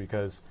your alley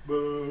because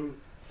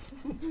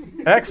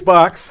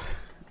Xbox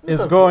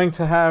is going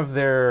to have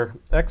their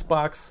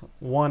Xbox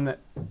One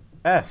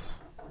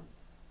S.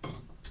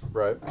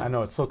 Right. I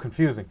know it's so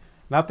confusing.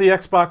 Not the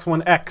Xbox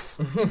One X.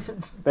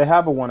 They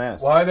have a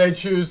 1S. Why they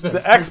choose The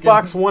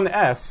Xbox One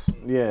S.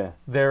 Yeah.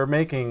 They're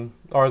making,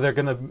 or they're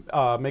going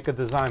to make a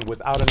design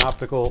without an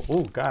optical.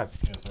 Oh God,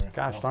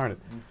 gosh darn it!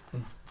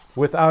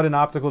 Without an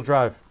optical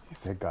drive. He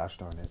said, gosh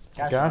darn it.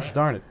 Gosh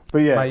darn it! But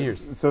yeah, My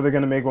ears. so they're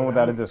going to make one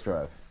without a disk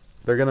drive.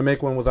 They're going to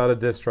make one without a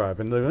disk drive,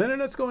 and the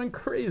internet's going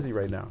crazy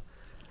right now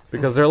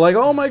because they're like,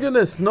 "Oh my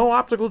goodness, no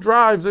optical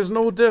drives. There's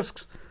no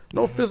disks,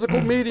 no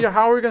physical media.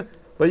 How are we going?"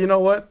 But you know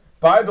what?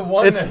 Buy the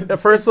one. It's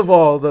first of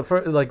all,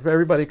 like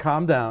everybody,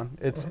 calm down.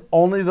 It's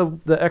only the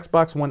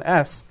Xbox One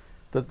S,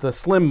 the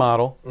slim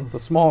model, the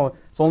small.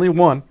 It's only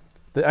one.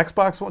 The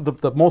Xbox One,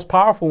 the most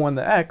powerful one,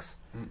 the X,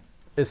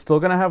 is still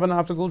going to have an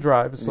optical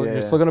drive. So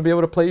you're still going to be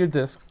able to play your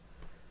discs.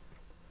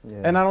 Yeah.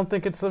 And I don't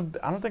think it's a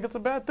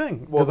bad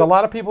thing Well, because a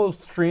lot of people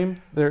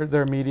stream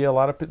their media, a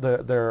lot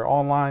of their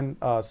online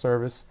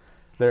service,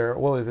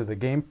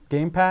 the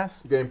Game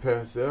Pass. Game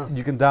Pass, yeah.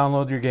 You can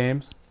download your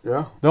games.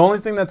 Yeah. The only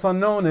thing that's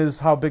unknown is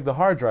how big the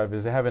hard drive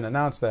is. They haven't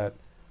announced that.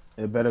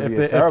 It better If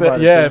be a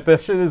terabyte. if that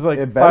shit is like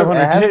It better- it 500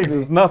 has to gigs, be.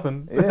 it's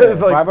nothing. Yeah, It's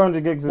like,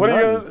 500 gigs is what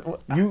are nothing.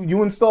 you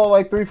You install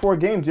like 3-4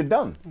 games, you're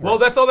done. Well,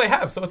 that's all they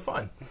have, so it's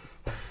fine.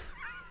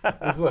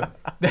 It's like,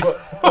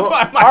 all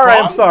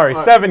right, I'm sorry.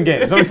 7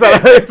 games. I'm sorry.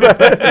 Y'all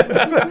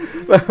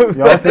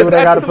see what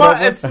I got to put up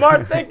with? It's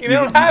smart thinking. They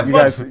don't have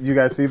much. You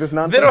guys see this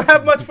nonsense? They don't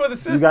have much for the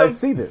system. You guys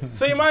see this?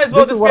 So you might as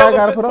well This is just what be I able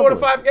gotta to fit put up 4 to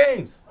with. 5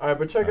 games. all right,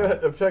 but check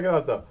it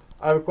out though.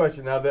 I have a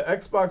question. Now, the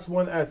Xbox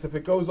One S, if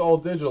it goes all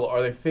digital,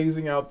 are they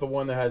phasing out the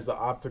one that has the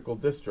optical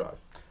disc drive?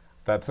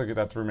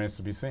 That remains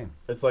to be seen.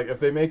 It's like if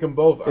they make them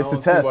both, I It's a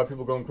don't see why test.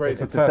 people are going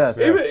crazy. It's a test.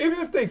 yeah. Even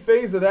if they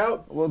phase it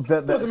out, Well,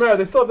 it doesn't matter.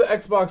 They still have the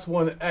Xbox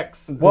One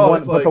X. but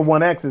it's like, the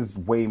One X is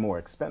way more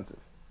expensive.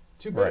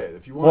 too bad.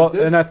 If you Well, want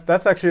this, and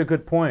that's actually a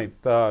good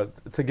point to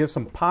give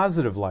some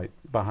positive light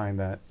behind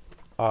that.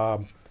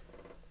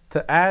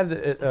 To add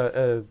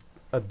a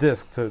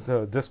disc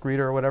to a disc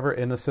reader or whatever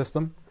in the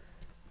system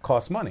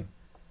costs money.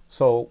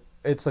 So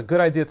it's a good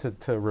idea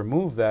to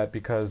remove that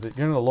because you're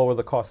going to lower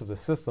the cost of the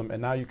system,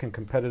 and now you can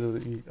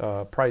competitively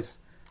price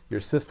your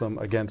system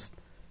against,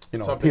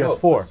 Something else.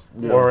 PS4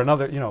 Yeah. or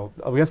another,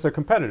 against their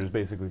competitors,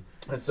 basically.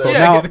 so So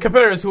now- the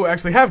competitors who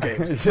actually have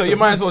games. So you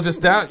might as well just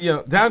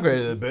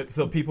downgrade it a bit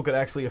so people could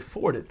actually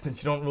afford it,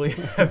 since you don't really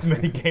have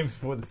many games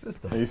for the Are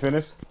system. you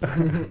finished?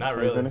 Not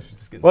really. finished?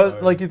 Just getting Well,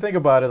 started. like you think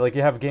about it, like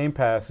you have Game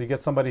Pass, you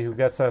get somebody who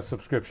gets that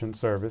subscription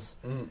service.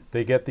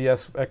 They get the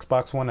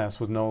Xbox One S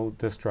with no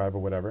disc drive or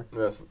whatever.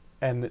 yes.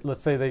 And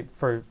let's say they,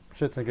 for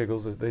shits and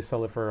giggles, they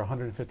sell it for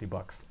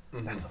 $150.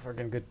 That's a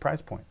freaking good price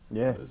point.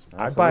 Yeah.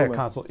 I'd buy a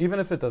console, even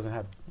if it doesn't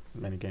have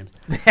many games.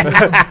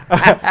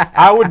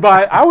 I would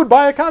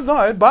buy a console.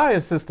 No, I'd buy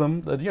a system,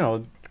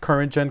 that,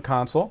 current gen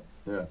console.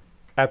 Yeah.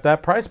 At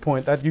that price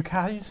point, how do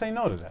you say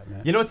no to that,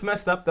 man? You know what's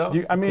messed up though?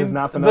 I mean, It's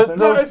not for the nothing?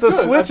 No, it's good.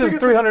 I Switch think is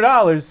it's a-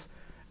 $300.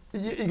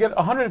 You get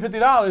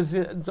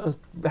 $150.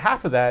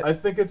 Half of that. I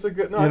think it's a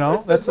good. No,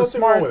 that's there's a nothing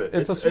smart. wrong with it.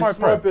 It's a smart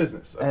smart play.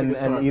 business. I think And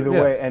it's smart either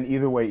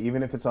business. way,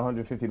 even if it's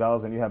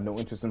 $150 and you have no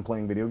interest in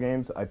playing video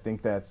games, I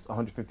think that's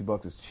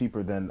 $150 is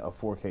cheaper than a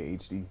 4K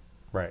HD,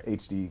 Right.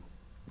 HDR,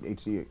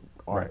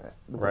 Right.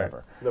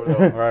 whatever. No,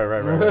 no.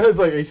 Right. It's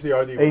like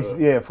HDRD.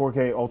 Yeah,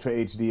 4K Ultra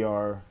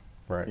HDR.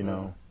 Right.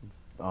 Now,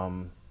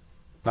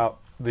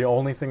 the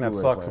only thing that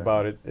Blu-ray sucks player.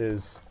 about it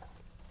is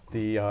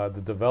the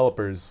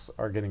developers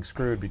are getting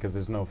screwed because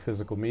there's no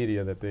physical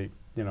media that they,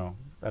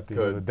 at the end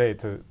of the day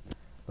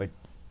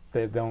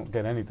they don't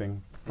get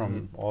anything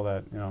from all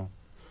that,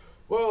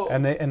 Well,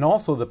 And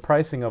also the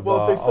pricing of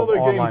if they sell of their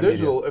game online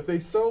digital, media. if they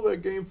sell their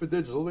game for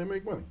digital, they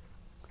make money.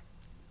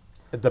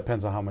 It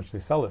depends on how much they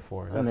sell it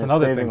for. That's they're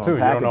another saving thing on too.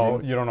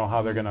 packaging. You don't know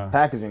how they're gonna.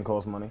 Packaging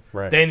costs money.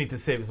 Right. They need to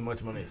save as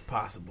much money as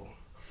possible.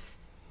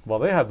 Well,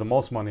 they have the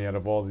most money out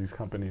of all these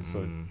companies,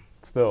 so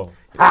Still.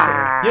 You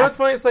know what's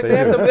funny? It's like they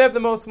have the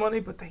most money,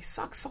 but they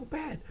suck so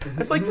bad.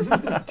 It's like just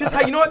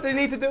how, you know what they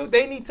need to do?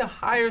 They need to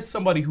hire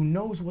somebody who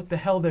knows what the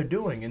hell they're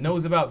doing and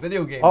knows about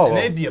video games, and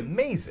they'd be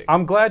amazing.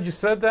 I'm glad you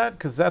said that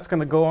because that's going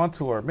to go on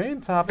to our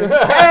main topic.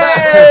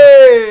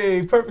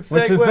 Hey, perfect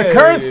segue. Which is the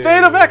current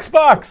state of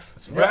Xbox.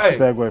 That's right.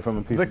 Segue from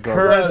a piece The of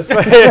garbage.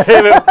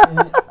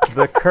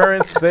 the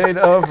current state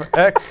of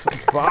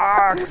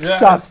Xbox. Yes.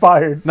 Shots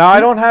fired. Now I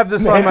don't have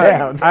this on my.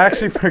 Down. I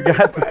actually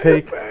forgot to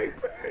take.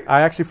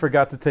 I actually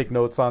forgot to take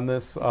notes on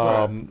this.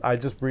 I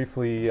just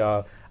briefly.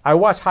 I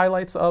watched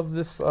highlights of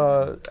this.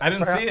 I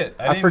didn't see it.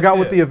 I forgot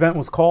what the event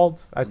was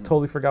called. I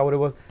totally forgot what it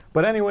was.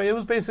 But anyway, it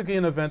was basically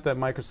an event that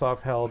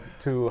Microsoft held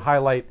to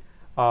highlight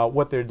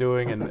what they're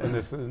doing and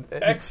this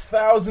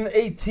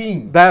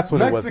X018. That's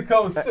what it was.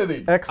 Mexico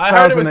City. I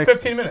heard it was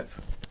 15 minutes.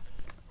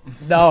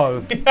 No, it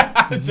was,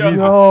 I'm joking.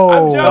 Yo.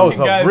 I'm joking, that was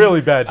a guys.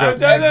 really bad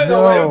joke.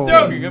 I'm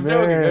joking.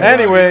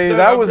 Anyway,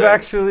 that was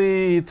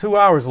actually 2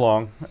 hours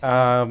long,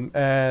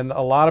 and a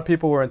lot of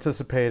people were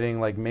anticipating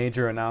like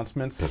major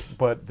announcements,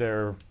 but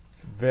they're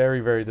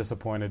very, very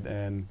disappointed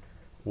in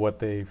what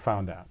they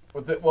found out.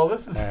 Well,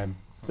 this is. And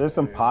There's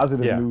some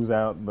positive news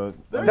out, but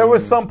there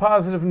was some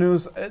positive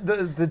news.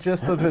 The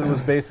gist of it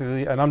was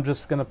basically, and I'm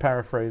just going to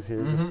paraphrase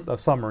here, just a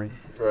summary,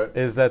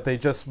 is that they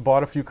just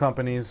bought a few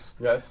companies.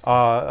 Yes.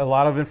 A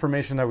lot of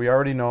information that we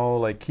already know,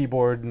 like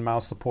keyboard and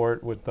mouse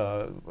support with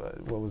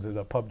what was it,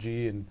 a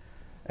PUBG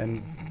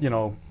and you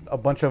know a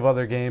bunch of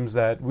other games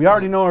that we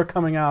already know are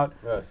coming out.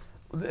 Yes.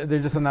 They're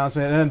just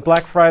announcing it, and then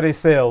Black Friday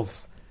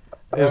sales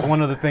is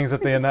one of the things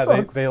that they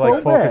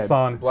focused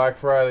on. Black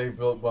Friday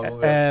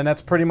bundles. And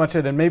that's pretty much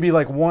it. And maybe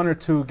like one or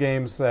two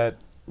games that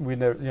we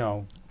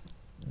never,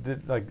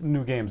 did like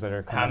new games that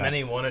are coming How out.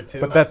 many? One or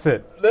two? But that's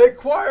it. They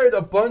acquired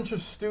a bunch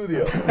of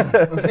studios.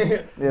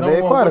 they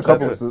acquired a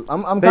couple of studios.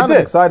 I'm kind of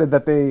excited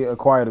that they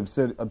acquired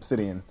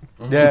Obsidian.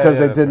 Because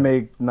they did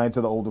make Knights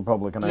of the Old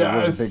Republic, and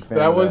I was a big fan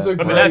of that.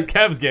 I mean, that's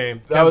Kev's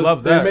game. Kev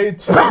loves that. They made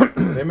two.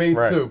 They made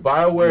two.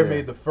 BioWare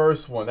made the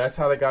first one. That's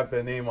how they got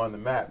their name on the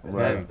map. And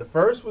then the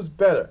first was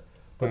better,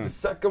 but the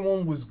second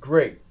one was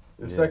great.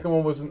 The second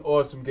one was an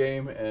awesome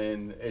game,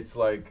 and it's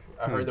like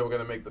I heard they were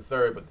going to make the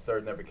third, but the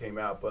third never came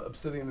out. But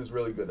Obsidian is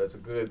really good. That's a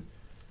good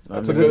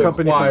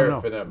company acquire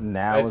for them.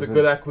 Now it's a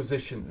good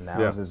acquisition.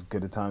 Now is as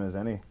good a time as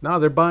any. No,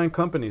 they're buying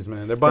companies,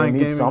 man. They're buying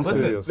gaming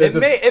studios.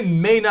 It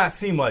may not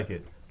seem like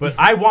it, but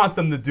I want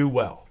them to do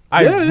well.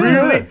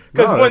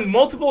 Because when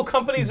multiple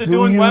companies are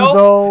doing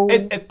well,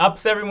 it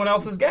ups everyone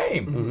else's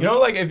game. You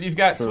know, like if you've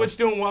got Switch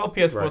doing well,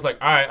 PS4's like,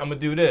 all right, I'm going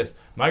to do this.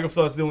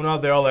 Microsoft's doing well,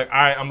 they're all like,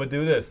 all right, I'm going to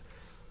do this.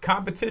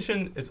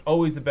 Competition is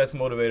always the best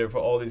motivator for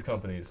all these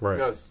companies. Right.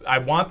 Yes. I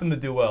want them to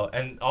do well.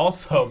 And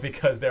also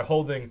because they're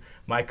holding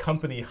my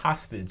company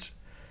hostage,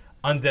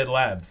 Undead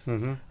Labs.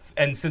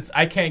 And since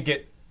I can't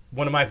get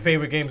one of my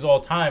favorite games of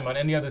all time on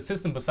any other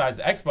system besides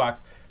the Xbox,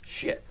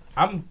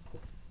 I'm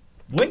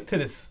linked to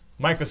this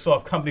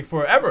Microsoft company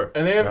forever.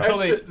 And they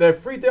have they have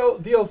free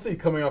DLC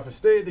coming off of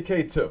State of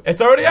Decay 2. It's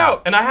already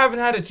out, and I haven't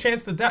had a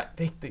chance to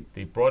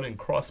They brought in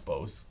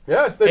crossbows.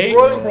 Yes, they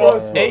brought in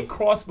crossbows. 8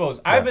 crossbows.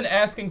 Yeah. I've been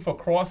asking for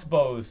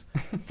crossbows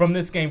from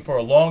this game for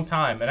a long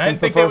time, and I didn't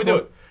think they would do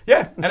it.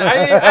 Yeah, and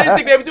I didn't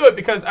think they would do it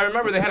because I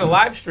remember they had a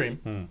live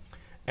stream,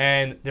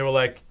 and they were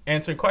like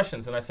answering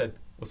questions, and I said,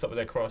 what's up with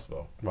that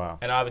crossbow? Wow.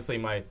 And obviously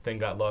my thing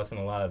got lost in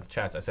a lot of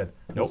chats. I said,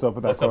 nope, what's up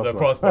with that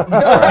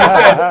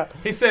crossbow?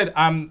 he said,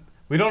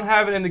 we don't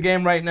have it in the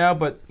game right now,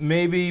 but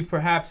maybe,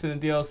 perhaps in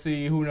the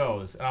DLC, who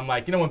knows? And I'm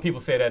like, when people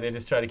say that, they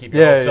just try to keep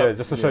your hopes up.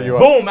 Just to show you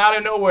up. Boom, out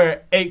of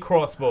nowhere, 8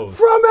 crossbows.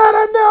 From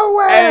out of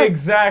nowhere!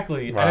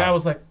 Exactly. Wow. And I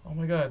was like, oh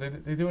my God,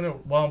 they're doing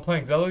it while I'm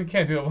playing Zelda? You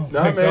can't do it while I'm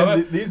No, playing man,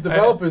 Zelda. these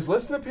developers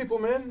listen to people,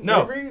 man.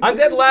 No,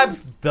 Undead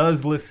Labs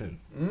does listen.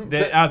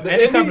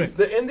 The indies,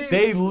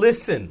 they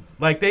listen.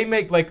 Like, they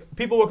make,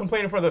 people were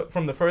complaining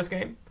from the first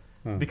game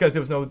because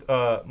there was no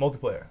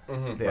multiplayer.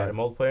 They had a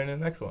multiplayer in the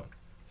next one.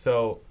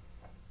 So...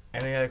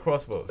 And they had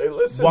crossbows. They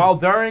listen. While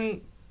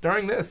during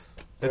this,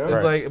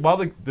 it's like while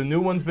the new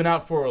one's been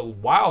out for a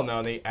while now,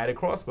 and they added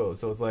crossbows.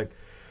 So it's like,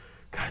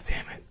 God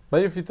damn it.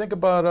 But if you think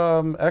about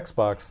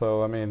Xbox,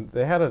 though, I mean,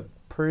 they had a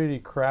pretty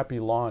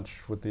crappy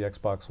launch with the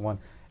Xbox One,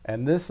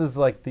 and this is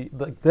like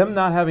them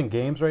not having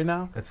games right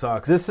now. It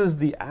sucks. This is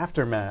the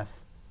aftermath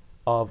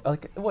of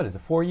what is it?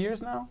 4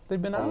 years now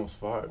they've been out.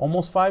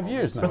 Almost 5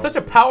 years now. For such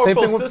a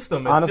powerful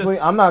system. Honestly,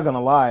 I'm not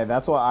gonna lie.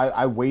 That's why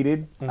I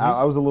waited.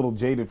 I was a little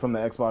jaded from the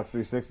Xbox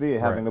 360,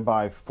 having to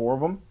buy 4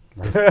 of them.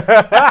 So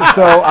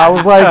I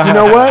was like, you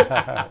know what?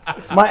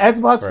 My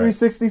Xbox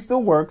 360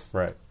 still works.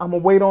 Right. I'm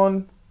gonna wait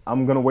on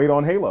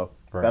Halo.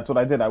 Right. That's what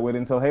I did. I waited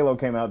until Halo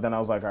came out. Then I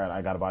was like, all right,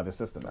 I gotta buy this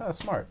system. That's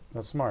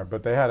smart.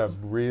 But they had a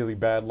really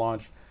bad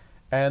launch,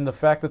 and the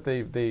fact that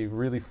they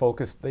really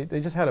focused, they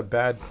just had a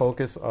bad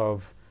focus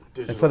of.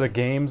 Digital. Instead of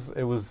games,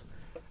 it was,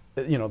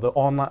 the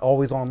online,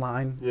 always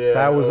online. Yeah,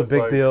 that was a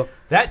big deal.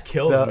 That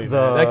kills me,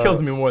 man. That kills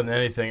me more than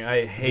anything.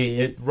 I hate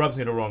it. Rubs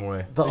me the wrong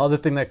way. The other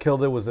thing that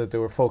killed it was that they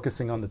were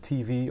focusing on the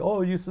TV.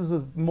 Oh, this is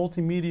a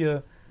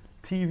multimedia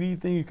TV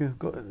thing. You could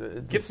go.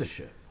 Gives a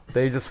shit.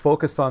 They just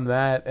focused on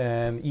that,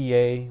 and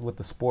EA with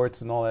the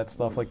sports and all that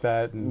stuff like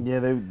that. And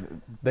yeah,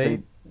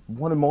 they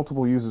wanted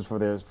multiple users for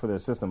their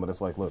system, but it's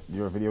like, look,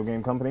 you're a video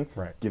game company.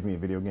 Right. Give me a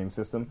video game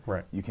system.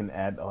 Right. You can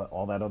add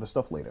all that other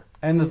stuff later.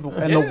 And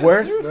the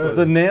worst,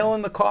 the nail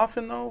in the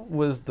coffin though,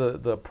 was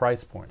the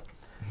price point.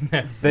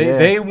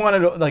 They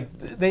wanted like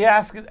they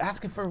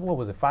asking for what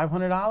was it,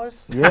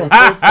 $500?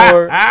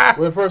 Yeah.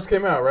 When it first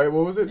came out, right?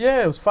 What was it?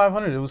 Yeah, it was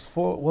 $500. It was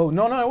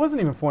no, it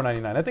wasn't even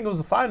 $4.99. I think it was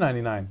a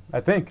 $5.99.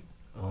 I think.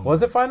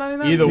 Was it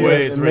 $5.99? Either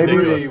way, it's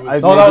ridiculous.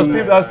 That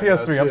was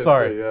PS3. I'm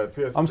sorry. Yeah,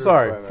 PS3 I'm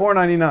sorry.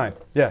 $4.99.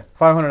 Yeah,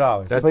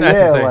 $500. That's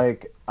insane.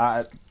 like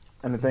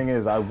and the thing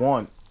is, I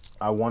want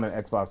an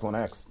Xbox One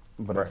X,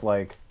 but it's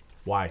like,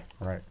 why?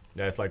 Right.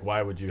 Yeah, it's like,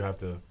 why would you have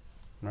to?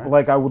 Right.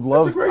 Like I would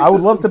love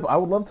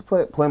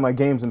to play my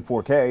games in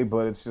 4K,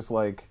 but it's just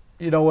like,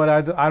 you know what?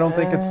 I don't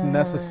think it's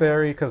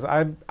necessary because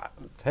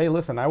hey,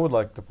 listen, I would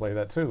like to play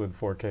that too in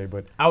 4K,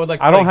 but I would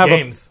like to play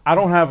games. I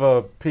don't have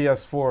a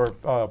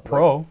PS4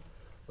 Pro.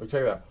 Well,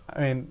 check it out.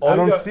 I mean, I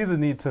don't see the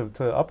need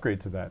to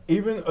upgrade to that.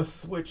 Even a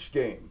Switch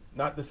game,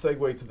 not the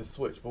segue to the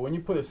Switch, but when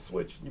you put a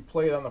Switch and you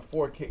play it on a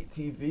 4K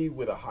TV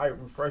with a high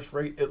refresh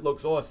rate, it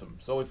looks awesome.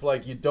 So it's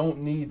like you don't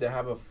need to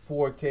have a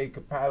 4K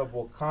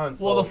compatible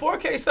console. Well, the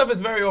 4K stuff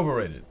is very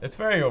overrated. It's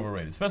very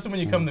overrated, especially when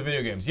you come to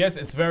video games. Yes,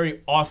 it's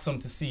very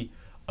awesome to see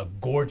a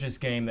gorgeous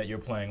game that you're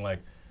playing, like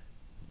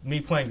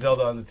me playing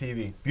Zelda on the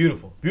TV.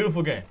 Beautiful,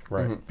 beautiful game.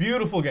 Right.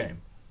 Beautiful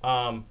game.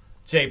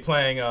 Jay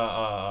playing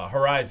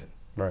Horizon.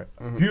 Right.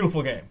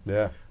 Beautiful game.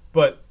 Yeah.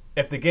 But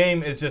if the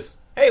game is just,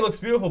 hey, it looks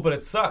beautiful, but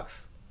it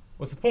sucks,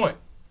 what's the point?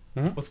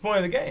 What's the point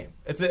of the game?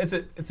 It's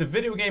a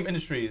video game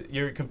industry.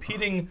 You're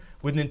competing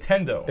with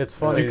Nintendo. It's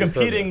funny. You're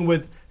competing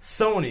with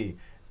Sony,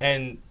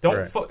 and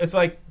it's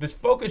like this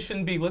focus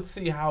shouldn't be, let's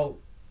see how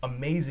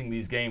amazing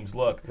these games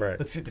look. Right.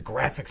 Let's see the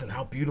graphics and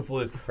how beautiful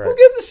it is. Right. Who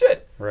gives a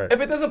shit? Right.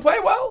 If it doesn't play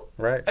well,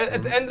 right.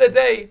 At the end of the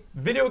day,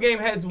 video game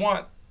heads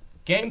want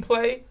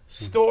gameplay,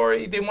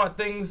 story. They want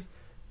things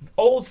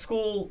old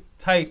school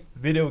type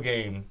video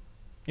game,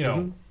 you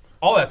know,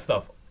 all that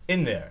stuff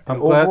in there. I'm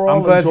glad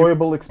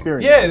enjoyable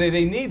experience. Yeah,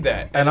 they need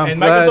that, and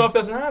Microsoft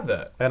doesn't have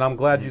that. And I'm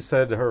glad you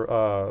said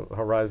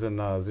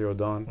Horizon Zero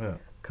Dawn,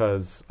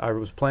 because I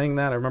was playing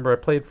that. I remember I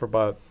played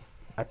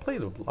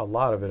a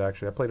lot of it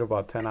actually. I played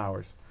about 10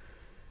 hours.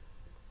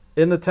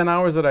 In the 10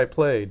 hours that I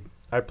played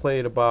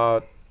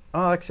about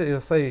I'll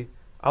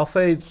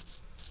say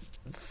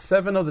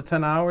 7 of the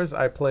 10 hours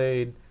I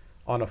played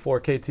on a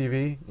 4K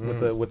TV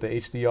with the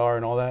HDR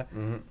and all that.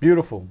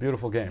 Beautiful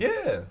game.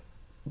 Yeah.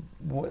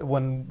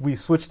 When we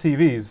switched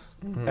TVs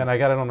and I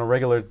got it on a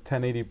regular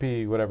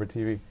 1080p whatever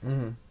TV,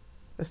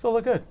 it still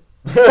looked good.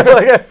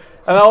 And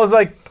I was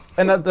like,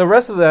 and the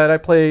rest of that I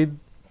played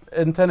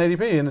in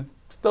 1080p and it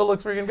still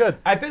looks freaking good.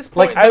 At this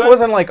point, I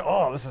wasn't like,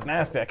 oh, this is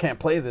nasty. I can't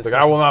play this. Like,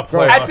 I will not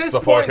play at this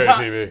point 4K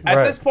TV.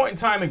 At this point in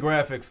time in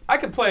graphics, I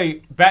could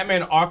play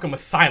Batman Arkham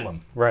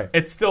Asylum. Right.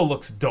 It still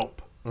looks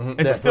dope.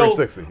 It's Yeah, still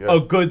 360, a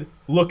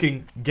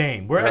good-looking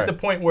game. We're at the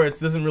point where it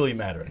doesn't really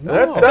matter.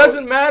 No. It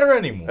doesn't matter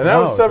anymore. And that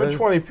was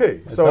 720p. So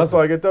it's doesn't.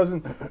 like it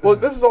doesn't. Well,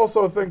 this is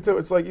also a thing too.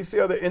 It's like you see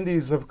how the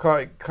indies have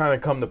kind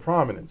of come to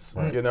prominence.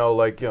 Right. You know,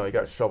 like you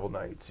got Shovel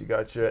Knights. You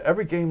got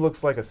every game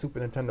looks like a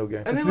Super Nintendo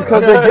game. And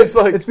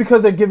it's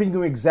because they're giving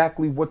you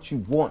exactly what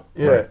you want.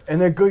 Yeah, right.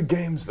 And they're good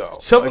games though.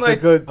 Shovel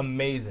Knight's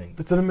amazing.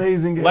 It's an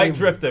amazing game. Light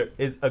Drifter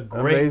is a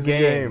great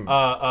game.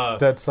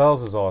 Dead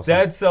Cells is awesome.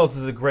 Dead Cells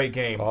is a great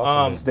game.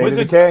 Awesome. State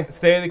of Decay.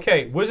 State of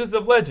Decay. Wizards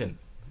of Legend.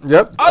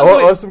 Yep.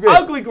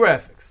 Ugly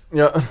graphics.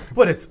 Yeah.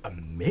 But it's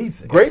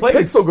amazing. Great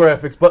pixel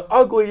graphics, but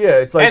ugly. Yeah,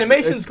 it's like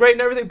animation's great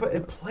and everything, but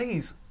it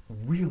plays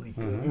really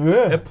good.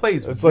 Yeah. It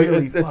plays it's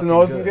really like it's an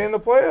awesome good. game to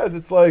play as.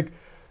 It's like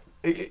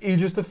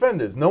Aegis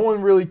Defenders. No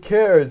one really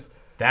cares.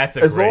 That's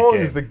as long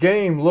as the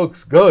game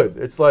looks good.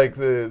 It's like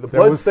the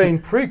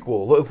Bloodstained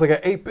prequel. It's like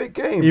an 8-bit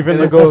game. Even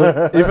to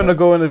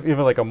go into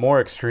even like a more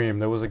extreme,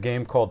 there was a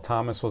game called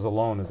Thomas Was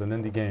Alone as an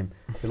indie game.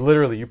 It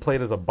literally you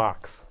played as a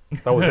box.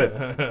 That was it.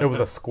 It was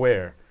a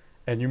square,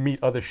 and you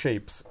meet other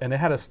shapes, and it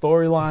had a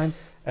storyline,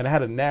 and it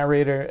had a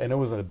narrator, and it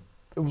was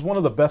one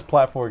of the best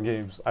platform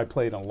games I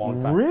played in a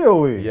long time.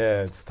 Really?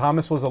 Yeah, it's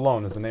Thomas Was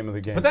Alone is the name of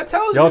the game. But that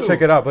tells y'all you.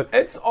 check it out. But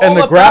it's all and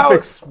the about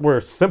graphics were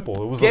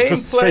simple. It was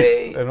just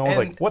shapes, and I was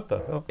like, what the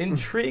hell?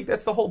 Intrigue.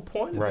 That's the whole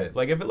point of it.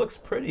 Like if it looks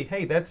pretty,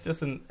 hey, that's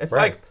just It's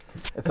right. like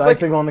it's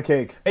icing on the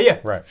cake. Yeah,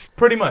 right.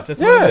 Pretty much. That's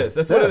what it is.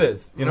 That's what it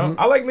is. You know,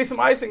 I like me some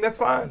icing. That's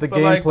fine. The but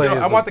gameplay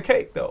I want the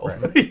cake though.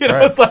 Right. You know,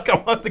 it's like I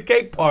want the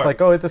cake part. It's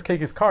like, oh, this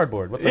cake is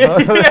cardboard. What the hell?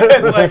 It's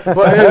like,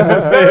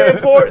 it's very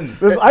important.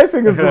 This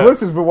icing is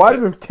delicious, but why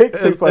does this cake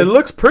taste like? It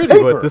looks pretty,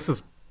 paper? but this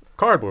is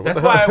cardboard.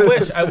 That's why I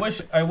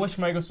wish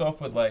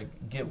Microsoft would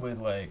get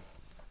with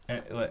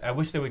I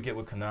wish they would get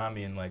with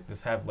Konami and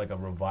just have a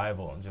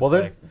revival and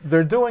just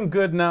they're doing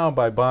good now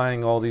by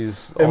buying all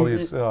these in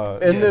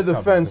their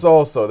defense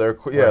also they're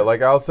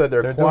like Al said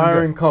they're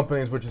acquiring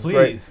companies, which is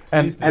great.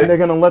 And they're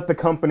going to let the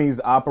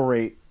companies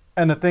operate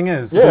And the thing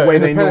is, the way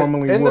they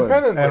normally would.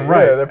 Independently, And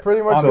right. yeah, they're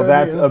pretty much. So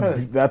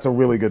that's a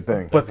really good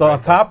thing. But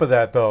on top of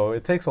that, though,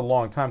 it takes a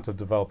long time to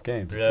develop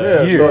games.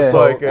 Yeah. Years.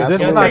 So Like They're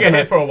it's going to take a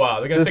hit for a while.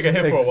 They're going to take a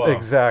hit for a while.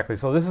 Exactly.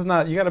 So this is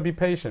not. You got to be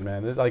patient,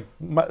 man. It's like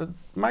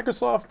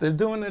Microsoft, they're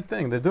doing their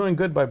thing. They're doing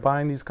good by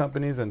buying these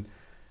companies, and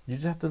you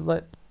just have to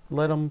let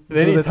them.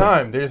 They need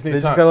time. They just need time.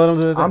 They just got to let them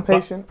do their thing. I'm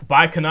patient.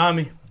 Buy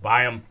Konami.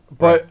 Buy them.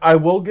 But I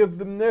will give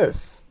them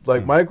this.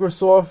 Like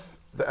Microsoft,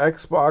 the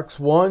Xbox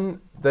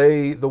One,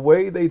 the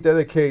way they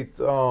dedicate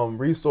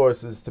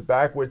resources to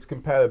backwards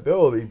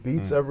compatibility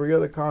beats every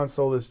other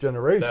console this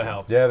generation. That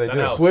helps. Yeah, they That do.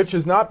 helps. Switch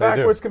is not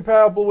backwards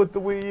compatible with the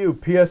Wii U.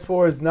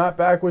 PS4 is not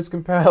backwards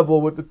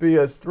compatible with the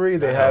PS3.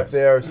 They have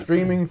their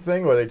streaming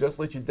thing where they just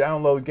let you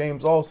download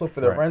games also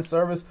for their rent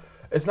service.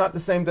 It's not the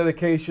same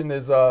dedication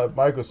as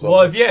Microsoft.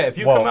 Well, if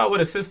you come out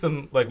with a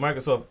system like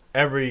Microsoft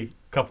every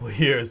couple of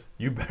years,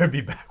 you better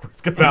be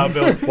backwards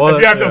compatible. If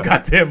you have no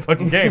goddamn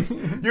fucking games,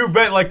 you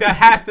bet that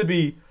has to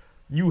be.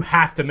 You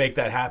have to make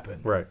that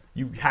happen. Right.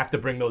 You have to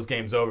bring those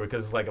games over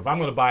because it's like if I'm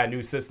going to buy a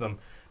new system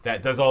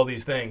that does all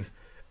these things,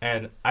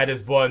 and I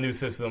just bought a new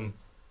system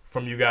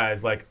from you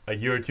guys like a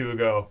year or two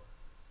ago,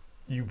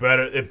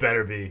 it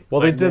better be. Well,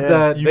 they did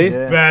that.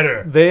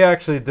 Better. They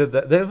actually did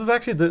that. It was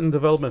actually in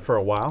development for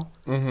a while,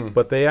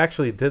 but they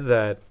actually did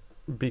that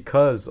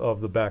because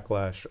of the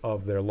backlash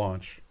of their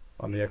launch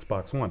on the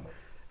Xbox One,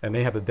 and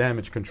they had the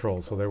damage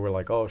control. So they were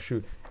like, "Oh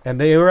shoot!"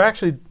 And they were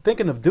actually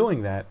thinking of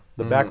doing that,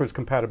 the backwards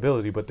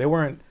compatibility, but they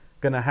weren't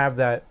going to have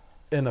that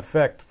in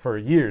effect for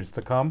years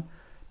to come.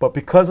 But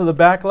because of the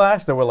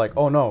backlash, they were like,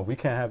 "Oh no, we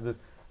can't have this.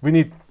 We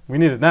need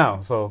it now."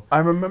 So I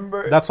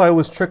remember that's why it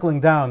was trickling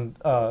down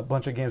a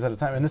bunch of games at a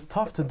time, and it's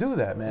tough to do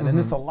that, man. And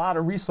it's a lot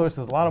of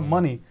resources, a lot of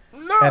money,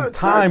 and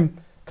time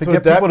to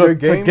get people to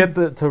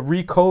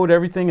recode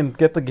everything and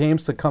get the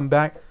games to come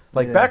back.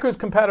 Like backwards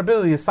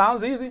compatibility, it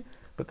sounds easy.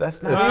 But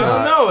that's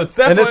not. No, it's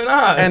definitely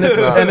not.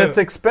 And it's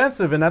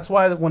expensive, and that's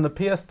why when the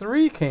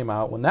PS3 came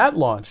out, when that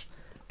launched,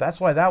 that's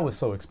why that was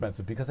so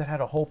expensive because it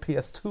had a whole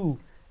PS2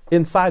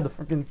 inside the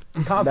freaking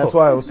console. That's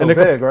why it was so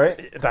big,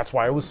 right? That's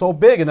why it was so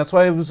big, and that's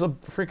why it was a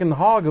freaking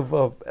hog of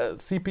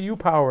CPU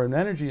power and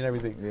energy and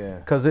everything. Yeah.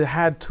 Because it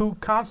had two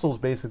consoles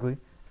basically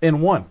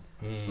in one,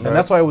 and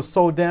that's why it was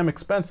so damn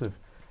expensive.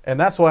 And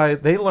that's why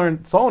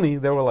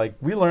Sony, they were like,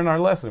 we learned our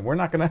lesson. We're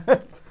not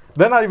gonna.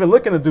 They're not even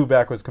looking to do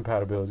backwards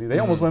compatibility. They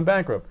almost went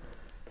bankrupt.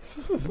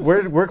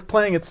 We're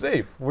playing it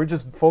safe. We're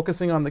just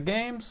focusing on the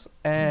games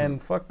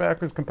and fuck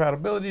backwards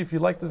compatibility. If you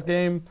like this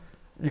game,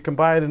 you can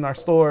buy it in our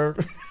store.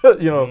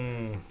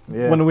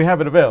 When we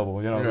have it available.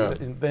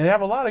 They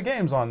have a lot of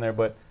games on there,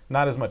 but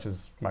not as much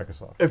as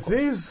Microsoft. If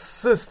these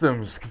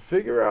systems can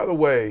figure out a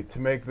way to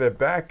make their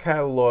back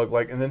catalog,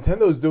 and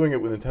Nintendo's doing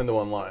it with Nintendo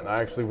Online. I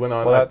actually went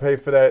on, I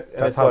paid for that. And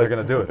that's how they're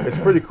going to do it. It's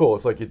pretty cool.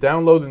 It's like you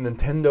download the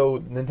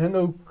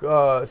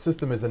Nintendo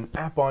system is an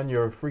app on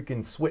your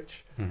freaking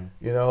Switch, and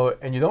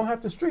you don't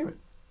have to stream it.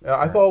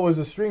 I thought it was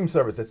a stream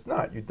service. It's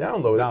not. You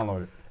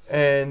download it.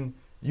 And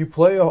you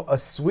play a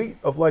suite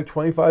of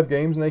 25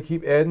 games, and they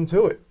keep adding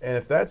to it. And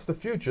if that's the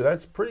future,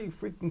 that's pretty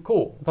freaking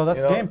cool. Well,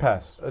 that's Game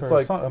Pass. It's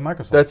like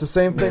Microsoft. That's the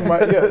same thing.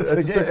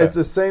 It's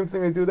the same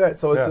thing. They do that.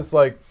 So it's just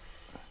like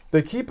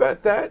they keep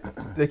at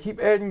that. They keep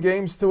adding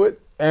games to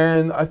it,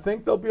 and I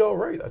think they'll be all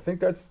right. I think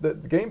that's the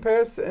Game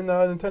Pass and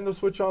Nintendo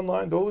Switch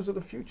Online. Those are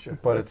the future.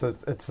 But it's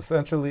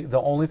essentially the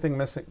only thing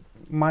missing.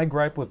 My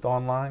gripe with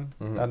online,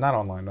 not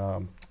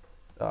online,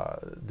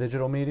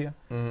 digital media.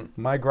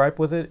 My gripe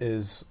with it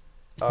is.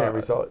 You can't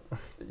resell it.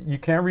 You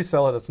can't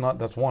resell it.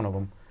 That's one of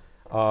them.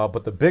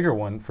 But the bigger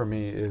one for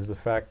me is the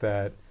fact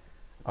that,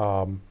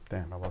 damn,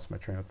 I lost my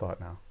train of thought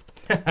now.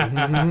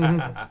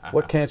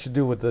 What can't you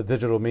do with the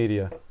digital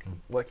media?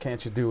 What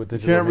can't you do with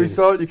digital media? You can't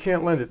resell it. You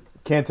can't lend it.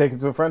 Can't take it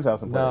to a friend's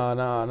house and play it.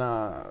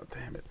 No.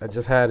 Damn it. I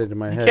just had it in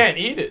my head. You can't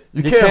eat it.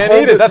 You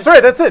can't eat it. That's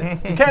right. That's it.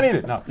 You can't eat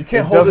it. No. You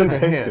can't hold it in your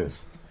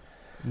hands.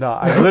 No,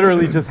 I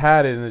literally just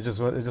had it and it just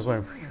went,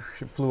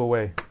 it flew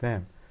away.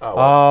 Damn. Oh,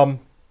 wow.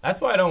 That's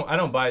why I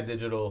don't buy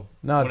digital.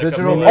 No,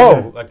 digital.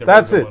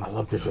 That's it. I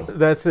love digital.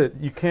 That's it.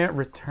 You can't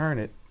return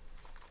it.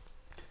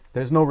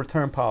 There's no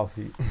return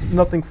policy.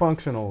 Nothing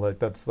functional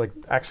that's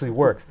actually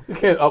works. You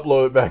can't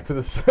upload it back to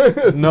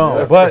the.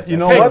 No, but you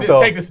know what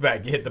though? Take this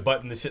back. You hit the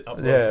button. The shit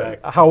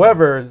uploads back.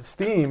 However,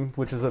 Steam,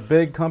 which is a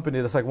big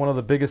company that's one of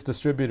the biggest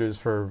distributors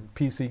for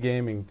PC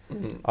gaming,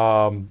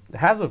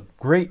 has a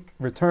great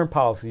return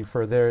policy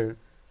for their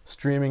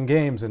streaming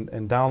games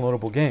and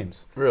downloadable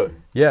games. Really?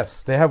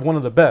 Yes, they have one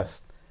of the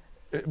best,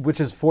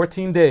 which is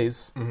 14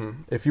 days.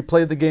 If you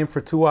played the game for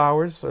 2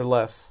 hours or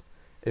less.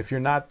 If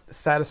you're not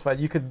satisfied,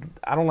 you could.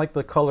 I don't like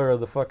the color of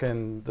the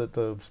fucking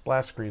the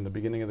splash screen, the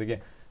beginning of the game.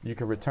 You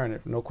can return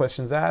it, no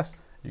questions asked.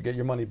 You get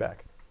your money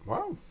back.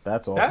 Wow,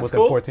 that's awesome. That's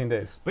within cool. 14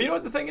 days. But you know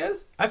what the thing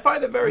is? I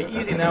find it very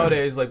easy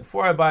nowadays. Like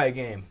before I buy a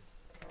game,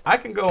 I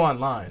can go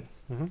online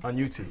on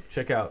YouTube,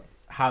 check out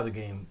how the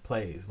game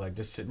plays, like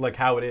just like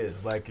how it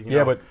is, like you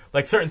know, but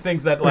like certain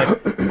things that like,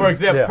 for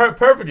example,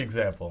 perfect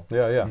example.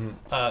 Yeah.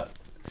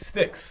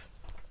 Sticks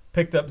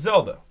picked up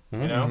Zelda.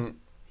 You know.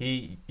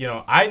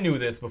 I knew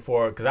this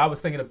before because I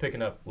was thinking of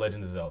picking up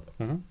Legend of Zelda,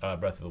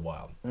 Breath of the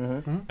Wild,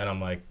 and I'm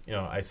like,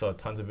 I saw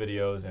tons of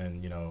videos,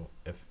 and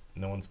if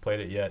no one's played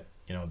it yet,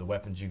 the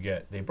weapons you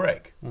get, they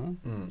break.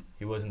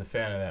 He wasn't a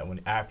fan of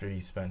that after he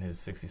spent his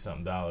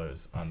 $60-something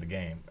on the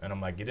game, and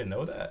I'm like, you didn't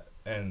know that?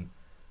 And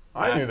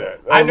I knew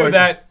that. I knew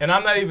that, and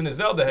I'm not even a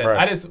Zelda head.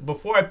 Right.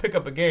 Before I pick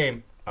up a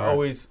game, I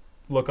always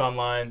look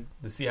online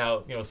to see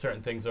how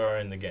certain things are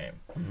in the game.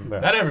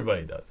 Not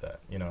everybody does that,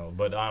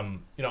 but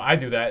I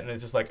do that, and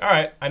it's just like, all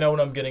right, I know what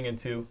I'm getting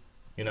into.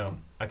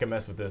 I can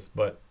mess with this,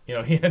 but he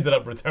ended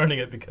up returning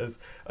it because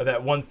of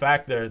that one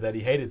factor that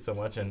he hated so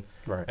much, and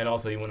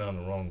also he went on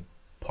the wrong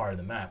part of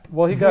the map.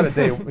 Well, he got a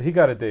day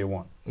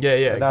one. Yeah,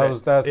 Exactly.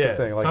 That's the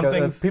thing.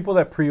 Like people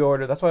that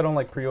pre-order, that's why I don't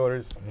like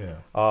pre-orders. Yeah.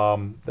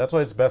 That's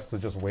why it's best to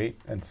just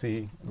wait and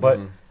see. But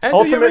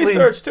and do your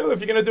research too. If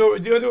you're gonna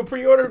do a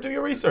pre-order, do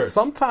your research.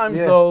 Sometimes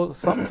though,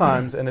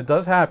 and it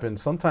does happen.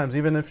 Sometimes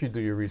even if you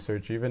do your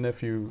research, even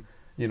if you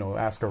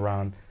ask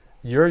around,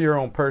 you're your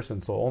own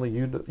person, so only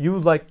you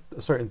like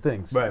certain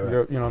things. Right. You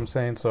know what I'm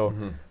saying? So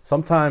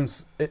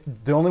sometimes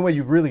the only way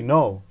you really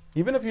know,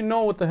 even if you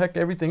know what the heck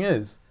everything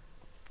is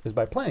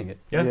by playing it.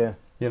 Yeah.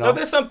 No,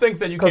 there's some things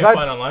that you can't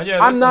find online. Yeah,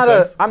 I'm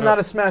not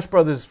a Smash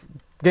Brothers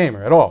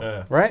gamer at all,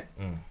 right?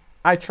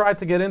 I tried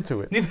to get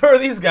into it. Neither are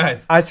these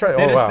guys. I tried.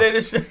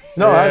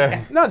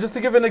 No, just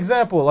to give an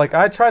example, like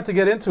I tried to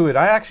get into it.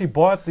 I actually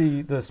bought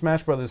the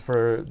Smash Brothers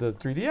for the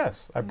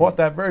 3DS. I bought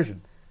that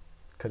version.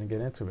 Couldn't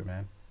get into it,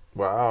 man.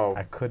 Wow.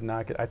 I could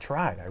not get. I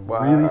tried. I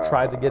really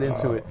tried to get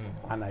into it,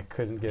 and I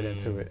couldn't get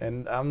into it.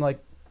 And I'm like,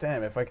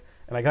 damn, and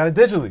I got it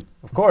digitally,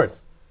 of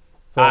course.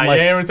 So I'm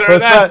like, you ain't return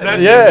that.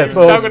 Yeah,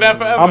 so stuck with that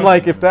forever. I'm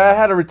like, if that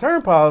had a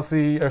return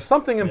policy or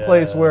something in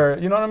place where,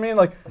 you know what I mean?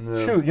 Like,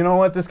 shoot, you know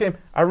what? This game,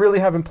 I really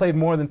haven't played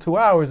more than 2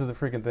 hours of the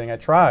freaking thing. I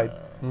tried,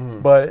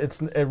 but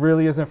it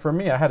really isn't for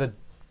me. I had to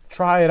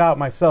try it out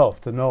myself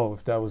to know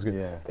if that was good.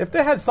 Yeah. If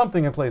they had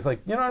something in place, like,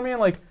 you know what I mean?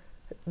 Like,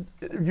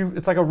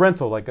 it's like a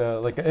rental, like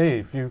hey,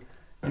 if you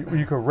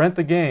could rent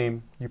the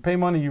game, you pay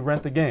money, you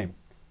rent the game.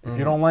 If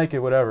you don't like it,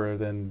 whatever,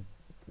 then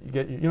you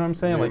get, you know what I'm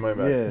saying? Yeah, like,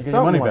 you get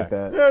your money back.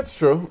 That. Yeah, it's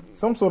true.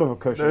 Some sort of a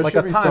cushion. There like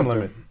a time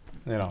limit,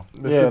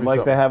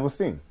 like they have with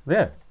Steam.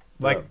 Yeah.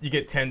 Like you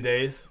get 10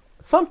 days.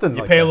 Something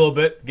you like pay that. a little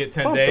bit, get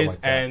 10 Something days,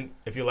 like that. and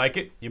if you like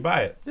it, you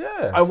buy it.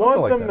 Yeah. I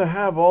want them to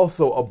have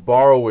also a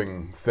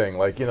borrowing thing.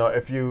 Like,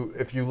 if you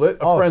let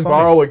a friend Sony.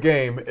 borrow a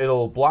game,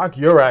 it'll block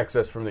your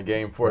access from the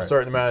game for a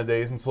certain amount of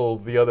days until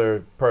the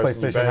other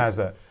person. PlayStation has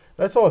that.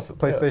 That's awesome.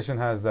 PlayStation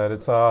has that.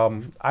 It's I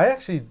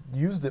actually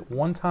used it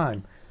one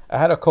time. I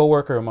had a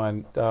coworker of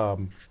mine.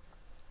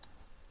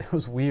 It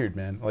was weird,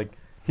 man. Like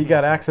he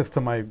got access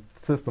to my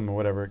system or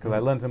whatever because I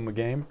lent him a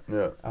game.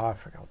 Yeah. I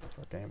forgot what the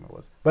fuck game it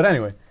was. But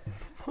anyway,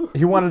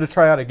 he wanted to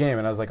try out a game,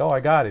 and I was like, "Oh, I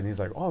got it." And he's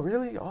like, "Oh,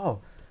 really? Oh."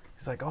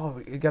 He's like, "Oh,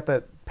 you got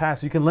that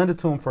pass? You can lend it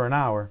to him for an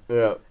hour."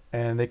 Yeah.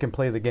 And they can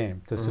play the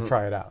game just to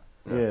try it out.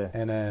 Yeah.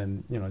 And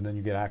then then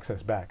you get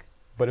access back.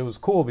 But it was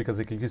cool because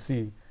you could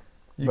see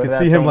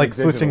him like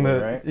switching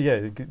right?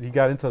 he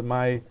got into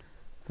my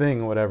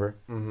thing or whatever.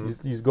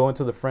 You go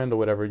into the friend or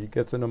whatever. He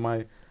gets into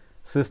my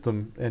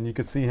system, and you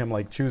could see him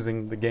like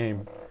choosing the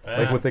game,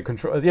 like with the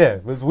control. Yeah,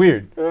 it was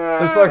weird.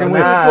 It's fucking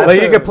weird.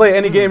 Like he could play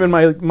any game in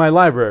my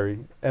library,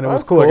 and it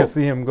was cool. I could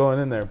see him going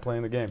in there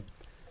playing the game.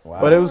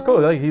 Wow. But it was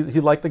cool. Like he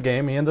liked the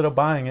game. He ended up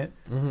buying it,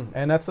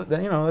 and that's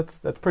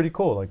pretty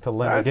cool. Like to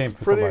lend a game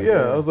for somebody.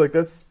 Yeah, I was like,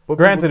 that's.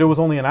 Granted, it was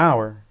only an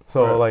hour,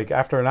 so like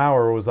after an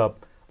hour it was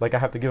up. Like I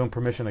have to give them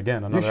permission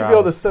again. You should be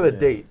able to set a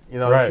date. You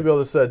should be able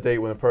to set a date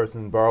when a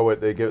person borrow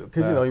it. They give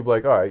because you'd be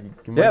like, all right,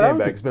 give me my game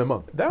back. It's been a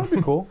month. That would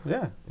be cool.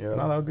 Yeah. No,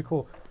 that would be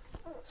cool.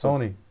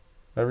 Sony,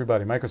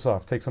 everybody,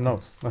 Microsoft, take some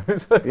notes.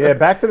 Yeah,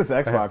 back to this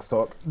Xbox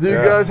talk. Do you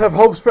guys have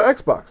hopes for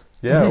Xbox?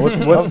 Yeah.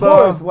 Of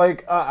course,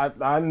 like I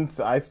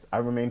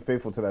remain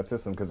faithful to that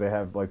system because they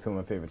have like two of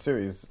my favorite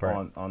series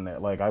on there.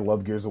 Like I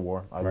love Gears of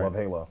War. I love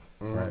Halo.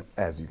 Right.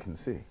 As you can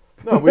see.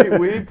 No,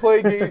 we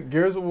played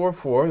Gears of War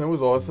 4, and it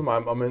was awesome.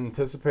 I'm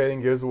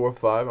anticipating Gears of War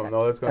 5. I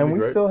know that's going to be great.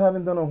 And we still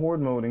haven't done a Horde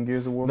mode in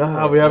Gears of War 4.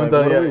 No, we haven't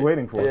done it yet. What are we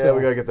waiting for? Yeah,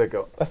 we got to get that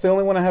going. That's the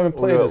only one I haven't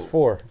played is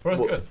 4. 4's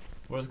good.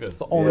 4's good. It's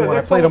the only one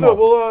I played them all.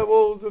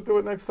 We'll do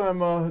it next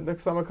time.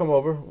 Next time I come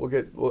over,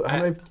 how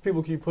many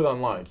people can you put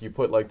online? Can you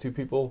put like 2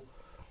 people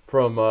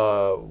from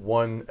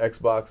one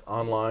Xbox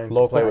online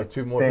to play with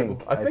 2 more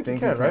people? I think you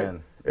can, right?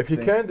 If you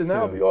can, then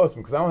that would be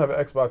awesome because I don't have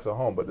an Xbox at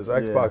home, but there's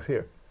an Xbox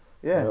here.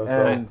 Yeah,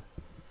 and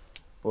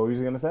what were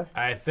you going to say?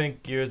 I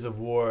think Gears of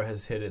War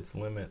has hit its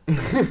limit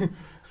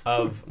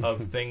of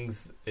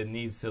things. It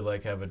needs to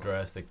like have a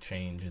drastic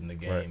change in the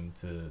game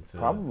to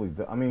probably.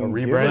 I mean, a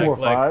rebrand. Gears of War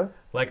 5.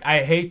 Like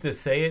I hate to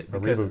say it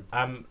because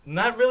I'm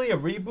not really a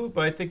reboot,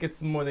 but I think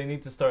it's more they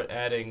need to start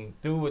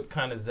do what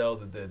kind of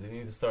Zelda did. They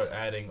need to start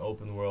adding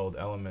open world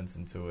elements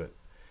into it.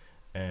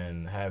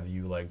 And have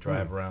you like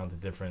drive around to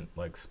different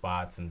like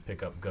spots and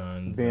pick up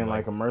guns, being and,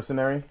 like a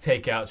mercenary,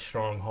 take out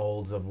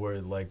strongholds of where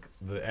like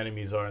the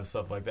enemies are and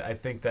stuff like that. I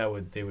think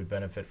they would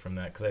benefit from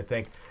that because I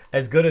think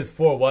as good as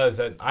 4 was,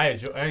 that I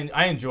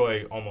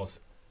enjoy almost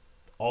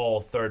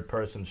all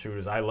third-person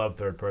shooters. I love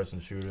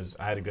third-person shooters.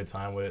 I had a good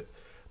time with it.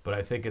 But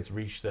I think it's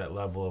reached that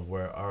level of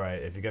where, all right,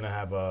 if you're going to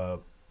have a,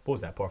 what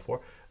was that, part 4?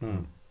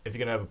 If you're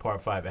going to have a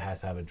part 5, it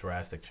has to have a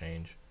drastic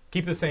change.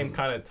 Keep the same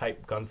kind of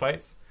type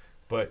gunfights,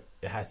 but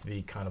it has to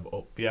be kind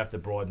of, you have to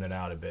broaden it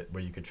out a bit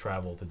where you could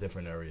travel to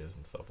different areas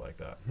and stuff like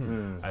that.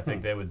 I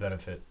think they would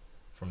benefit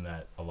from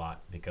that a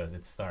lot because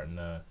it's starting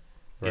to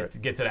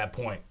get to that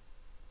point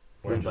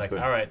where it's like,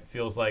 all right, it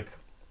feels like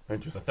the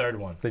third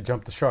one. They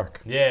jumped the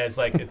shark. Yeah, it's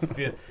like,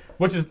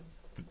 which is,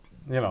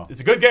 it's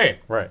a good game.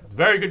 Right. It's a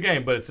very good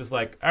game, but it's just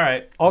like, all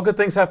right. All good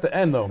things have to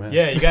end, though, man.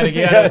 Yeah, you gotta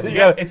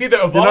it's either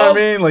evolve. You know what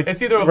I mean? Like,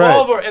 it's either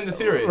evolve or end the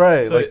series.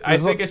 Right. So I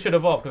think it should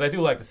evolve because I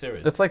do like the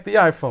series. It's like the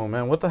iPhone,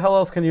 man. What the hell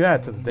else can you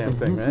add to the damn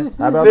thing, man?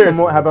 How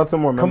about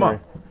some more memory?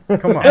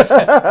 Come on.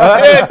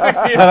 Yeah,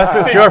 6 years. That's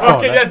just your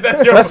phone. Okay,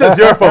 that's just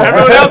your phone.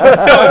 Everyone else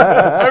is chilling.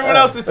 Everyone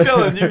else is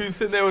chilling. You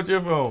sitting there with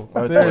your phone.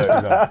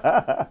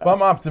 But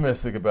I'm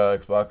optimistic about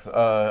Xbox.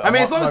 I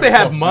mean, as long as they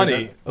have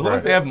money,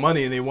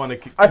 and they want to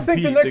compete, I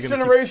think the next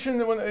generation,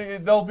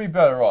 they'll be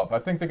better off. I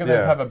think they're going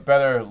to have a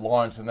better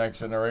launch the next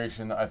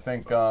generation. I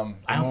think the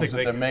moves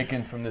that they're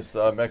making from this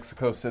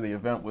Mexico City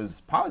event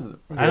was positive.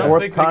 I don't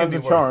think they can be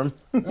worse.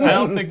 I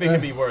don't think they can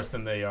be worse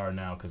than they are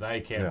now because I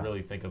can't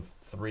really think of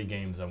 3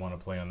 games I want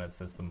to play on that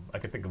system. I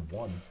could think of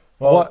 1.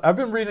 Well, I've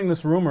been reading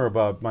this rumor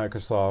about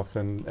Microsoft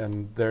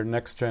and their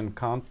next-gen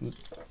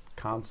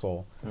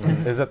console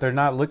is that they're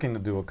not looking to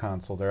do a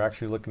console. They're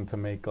actually looking to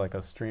make like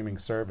a streaming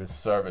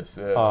service.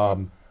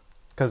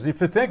 Because if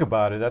you think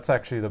about it, that's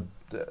actually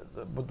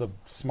the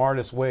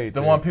smartest way.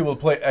 They want people to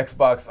play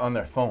Xbox on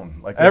their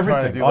phone, like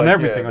everything on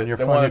everything on your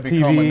phone, your TV,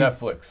 they want to become a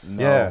Netflix.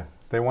 Yeah.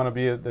 They want to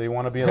be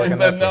like a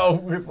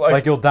Netflix.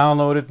 Like you'll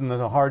download it and there's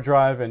a hard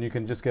drive and you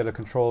can just get a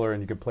controller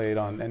and you can play it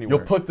on anywhere.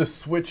 You'll put the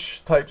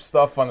Switch type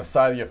stuff on the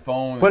side of your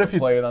phone and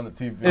play it on the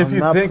TV. If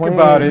you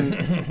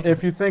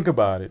think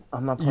about it,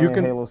 I'm not playing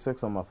Halo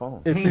 6 on my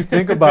phone. If you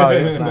think about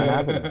it, it's not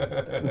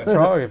happening.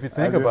 Charlie, if you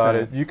think about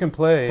it, you can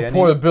play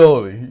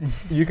portability.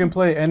 You can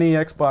play any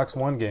Xbox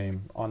One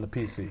game on the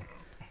PC.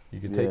 You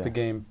can take the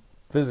game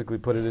physically,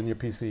 put it in your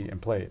PC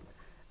and play it.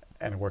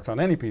 And it works on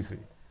any PC.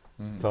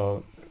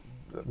 So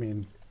I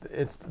mean,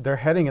 they're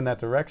heading in that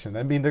direction.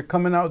 I mean, they're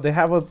coming out. They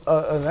have an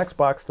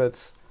Xbox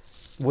that's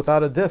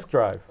without a disk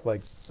drive.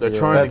 Like they're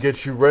trying to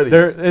get you ready.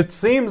 It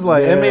seems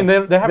like. I mean,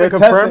 they haven't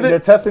confirmed it. They're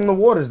testing the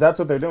waters. That's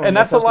what they're doing. And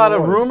that's a lot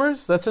of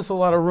rumors. That's just a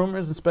lot of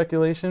rumors and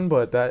speculation.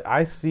 But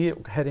I see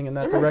it heading in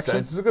that direction. Makes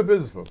sense. It's a good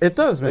business move. It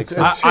does make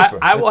sense.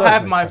 I will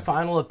have my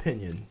final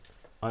opinion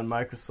on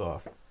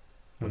Microsoft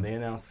when they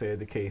announce State of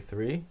Decay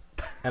 3,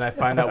 and I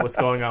find out what's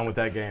going on with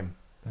that game.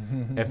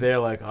 If they're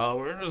like, oh,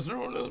 we're just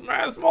doing this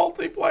mass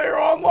multiplayer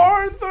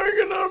online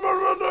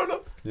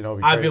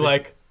thing, I'd be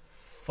like,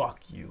 fuck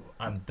you.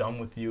 I'm done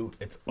with you.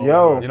 It's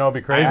over. You know, it'd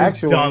be crazy. I'm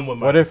done with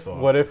Microsoft.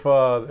 What if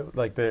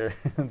like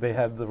they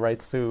had the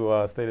rights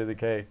to State of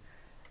Decay,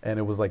 and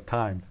it was like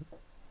timed,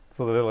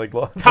 so they're like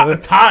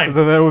timed.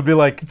 So then it would be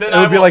like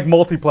like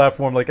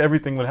multi-platform. Like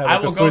everything would have. Like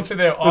I will go to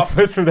their office.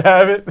 The Switch would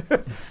have it.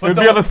 It would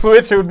be on the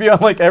Switch. It would be on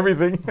like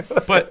everything.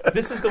 But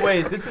this is the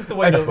way. This is the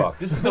way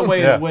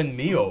to win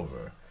me over.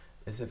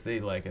 Is if they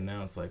like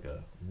announce like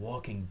a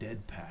Walking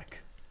Dead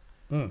pack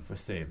for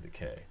State of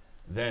Decay,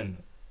 then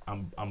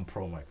I'm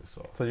pro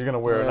Microsoft. So you're gonna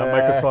wear a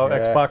Microsoft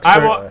Xbox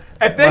shirt?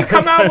 If they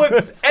come out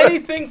with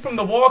anything from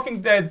The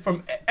Walking Dead,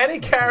 from any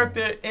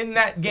character in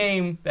that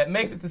game that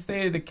makes it to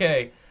State of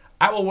Decay,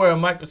 I will wear a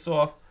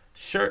Microsoft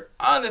shirt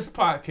on this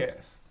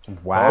podcast.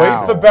 Wow.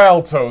 Wait for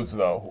Battletoads,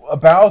 though.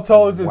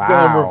 Battletoads is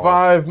going to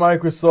revive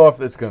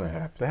Microsoft. It's going to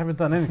happen. They haven't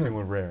done anything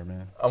with Rare,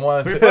 man. I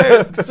want 3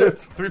 players.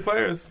 3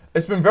 players.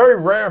 It's been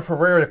very rare for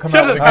Rare to come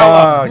out with a game.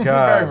 Oh,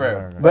 God. Very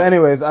rare. But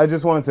anyways, I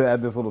just wanted to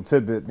add this little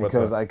tidbit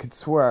because I could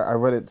swear I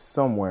read it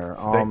somewhere.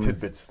 Steak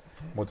tidbits.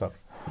 What's up?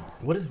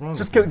 What is wrong?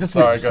 Just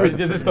sorry, go ahead.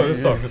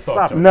 Just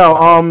talk.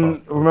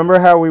 No, remember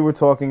how we were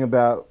talking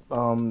about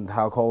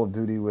how Call of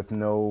Duty with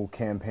no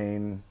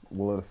campaign,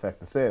 will it affect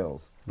the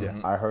sales? Yeah.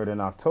 I heard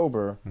in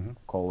October,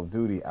 Call of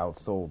Duty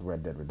outsold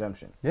Red Dead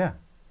Redemption. Yeah.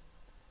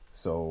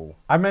 So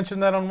I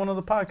mentioned that on one of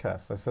the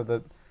podcasts. I said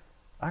that.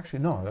 Actually,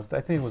 no.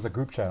 I think it was a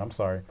group chat. I'm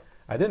sorry.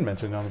 I didn't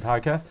mention it on the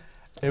podcast.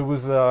 It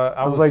was.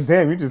 I was like,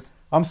 damn, you just.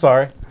 I'm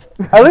sorry.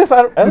 At least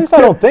I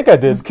don't think I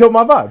did. Just killed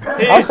my vibe.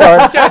 I'm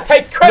sorry. Trying to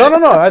take credit.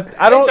 No.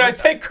 I don't. Trying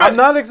to take credit. I'm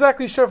not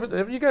exactly sure.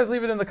 If you guys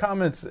leave it in the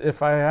comments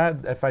if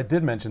I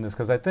did mention this,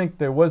 because I think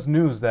there was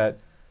news that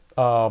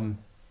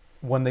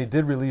when they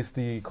did release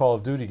the Call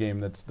of Duty game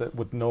that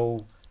with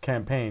no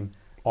campaign,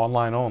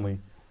 online only,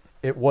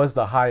 it was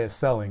the highest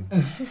selling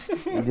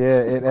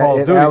Call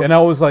of Duty, and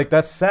I was like,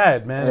 that's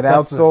sad, man. It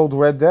outsold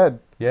Red Dead.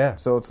 Yeah.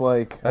 So it's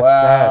like that's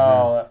sad,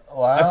 man.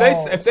 Wow.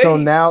 If they so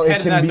now head it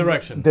in can that be.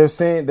 direction. They're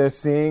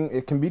saying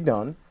it can be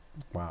done.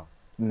 Wow.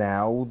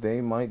 Now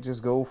they might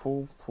just go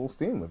full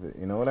steam with it.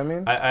 You know what I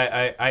mean?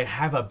 I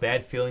have a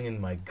bad feeling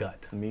in my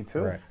gut. Me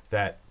too. Right.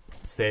 That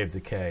State of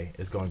Decay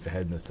is going to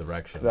head in this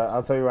direction. So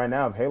I'll tell you right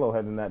now, if Halo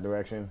heads in that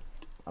direction,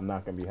 I'm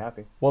not gonna be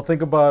happy. Well,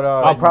 think about.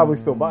 I'll probably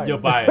still buy it. You'll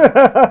buy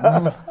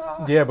it.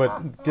 Yeah,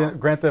 but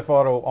Grand Theft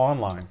Auto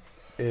Online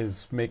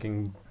is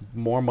making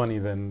more money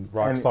than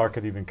Rockstar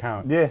could even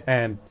count. Yeah.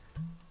 And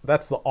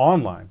that's the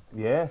online.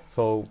 Yeah.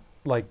 So,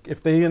 like,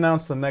 if they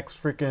announce the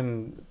next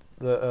freaking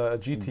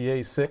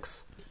GTA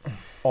 6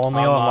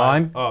 only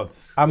online,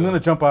 I'm gonna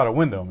jump out a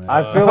window, man.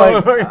 I feel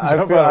like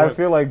I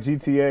feel like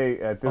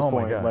GTA at this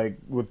point, like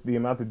with the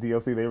amount of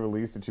DLC they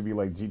released, it should be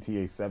like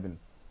GTA 7.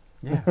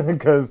 Yeah,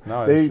 because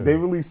they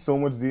released so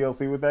much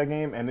DLC with that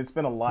game, and it's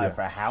been alive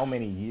for how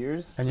many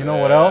years? And you know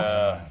what else?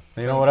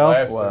 You know what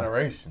else?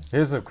 Generation.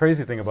 Here's the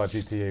crazy thing about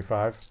GTA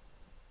 5.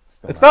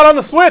 It's not on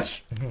the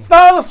Switch. It's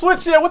not on the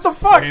Switch yet. What the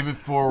fuck? Save it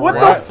for what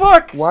the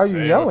fuck? Why are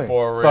you yelling?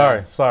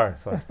 Sorry.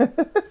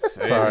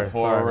 Save it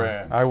for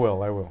Rams. I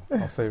will.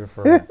 I'll save it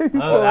for Rams.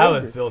 That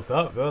was built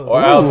up. That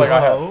was we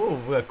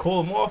gotta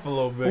cool him off a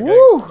little bit.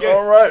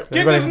 All right.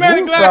 Get this man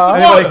a glass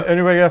of water.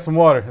 Anybody got some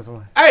water?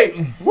 Hey, get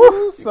him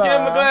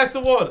a glass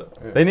of water.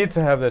 They need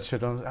to have that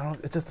shit on.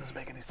 It just doesn't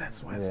make any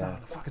sense why it's not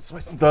on the fucking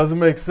Switch. Doesn't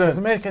make sense.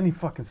 Doesn't make any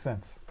fucking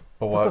sense.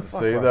 But we'll have to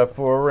save that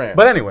for a rant.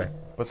 But anyway.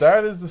 But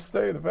that is the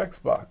state of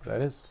Xbox.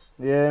 That is.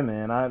 Yeah,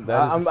 man.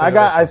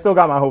 I still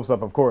got my hopes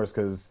up, of course,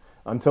 because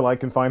until I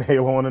can find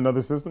Halo on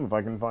another system, if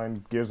I can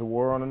find Gears of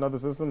War on another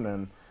system,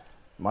 then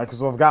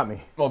Microsoft got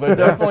me. Well, they're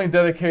definitely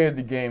dedicated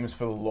to games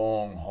for the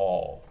long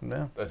haul.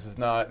 Yeah. This is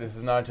not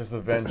just a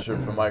venture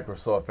for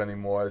Microsoft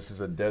anymore. This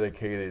is a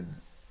dedicated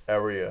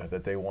area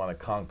that they want to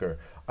conquer.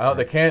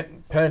 They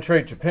can't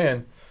penetrate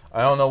Japan.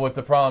 I don't know what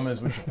the problem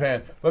is with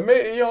Japan, but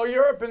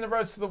Europe and the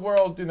rest of the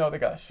world, they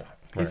got a shot.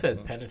 He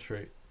said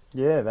penetrate.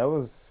 Yeah, that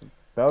was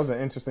an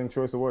interesting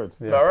choice of words.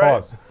 Yeah, all right.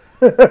 Pause.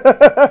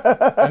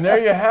 And there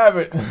you have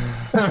it.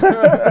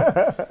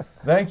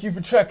 Thank you for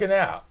checking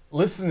out,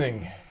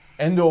 listening,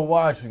 and/or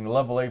watching the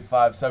Level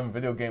 857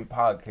 Video Game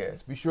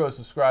Podcast. Be sure to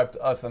subscribe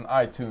to us on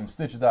iTunes,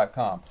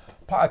 Stitcher.com,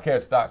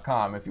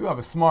 Podcast.com. If you have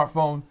a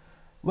smartphone,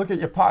 look at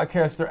your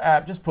podcaster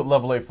app. Just put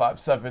Level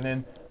 857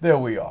 in. There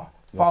we are.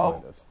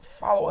 Follow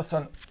us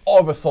on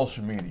all of our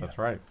social media. That's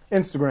right.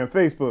 Instagram,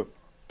 Facebook,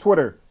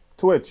 Twitter,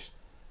 Twitch,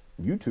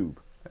 YouTube.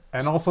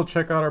 And also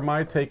check out our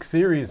My Take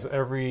series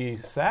every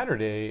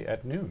Saturday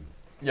at noon.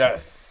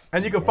 Yes.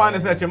 And you can find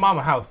us at your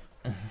mama's house.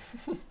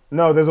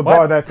 No, there's a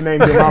bar that's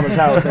named Your Mama's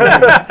House.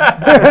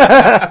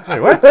 Wait,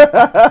 what?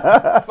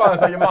 Find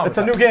us at your mama's It's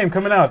a new game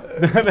coming out.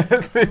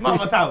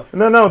 Mama's house.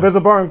 No, there's a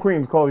bar in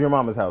Queens called Your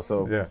Mama's House.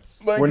 So Yeah.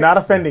 we're not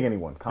offending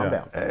anyone. Calm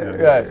down.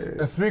 Guys,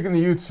 and speaking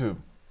of YouTube,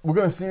 we're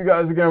going to see you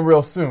guys again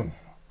real soon.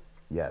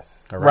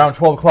 Yes. Around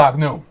 12 o'clock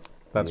noon.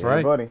 That's Yeah,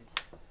 right. buddy.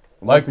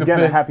 Like Once the again,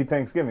 vid. a happy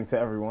Thanksgiving to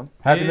everyone.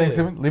 Happy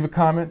Thanksgiving. Leave a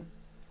comment.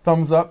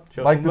 Thumbs up.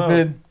 Show like some the love.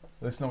 vid.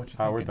 Let us know what you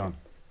think. We're done.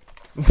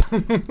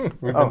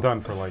 We've been done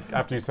for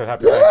after you said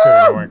happy Thanksgiving,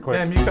 I went click.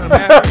 Damn, you kind of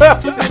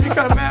mad. You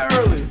kind of mad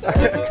early.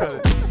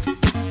 Cut it.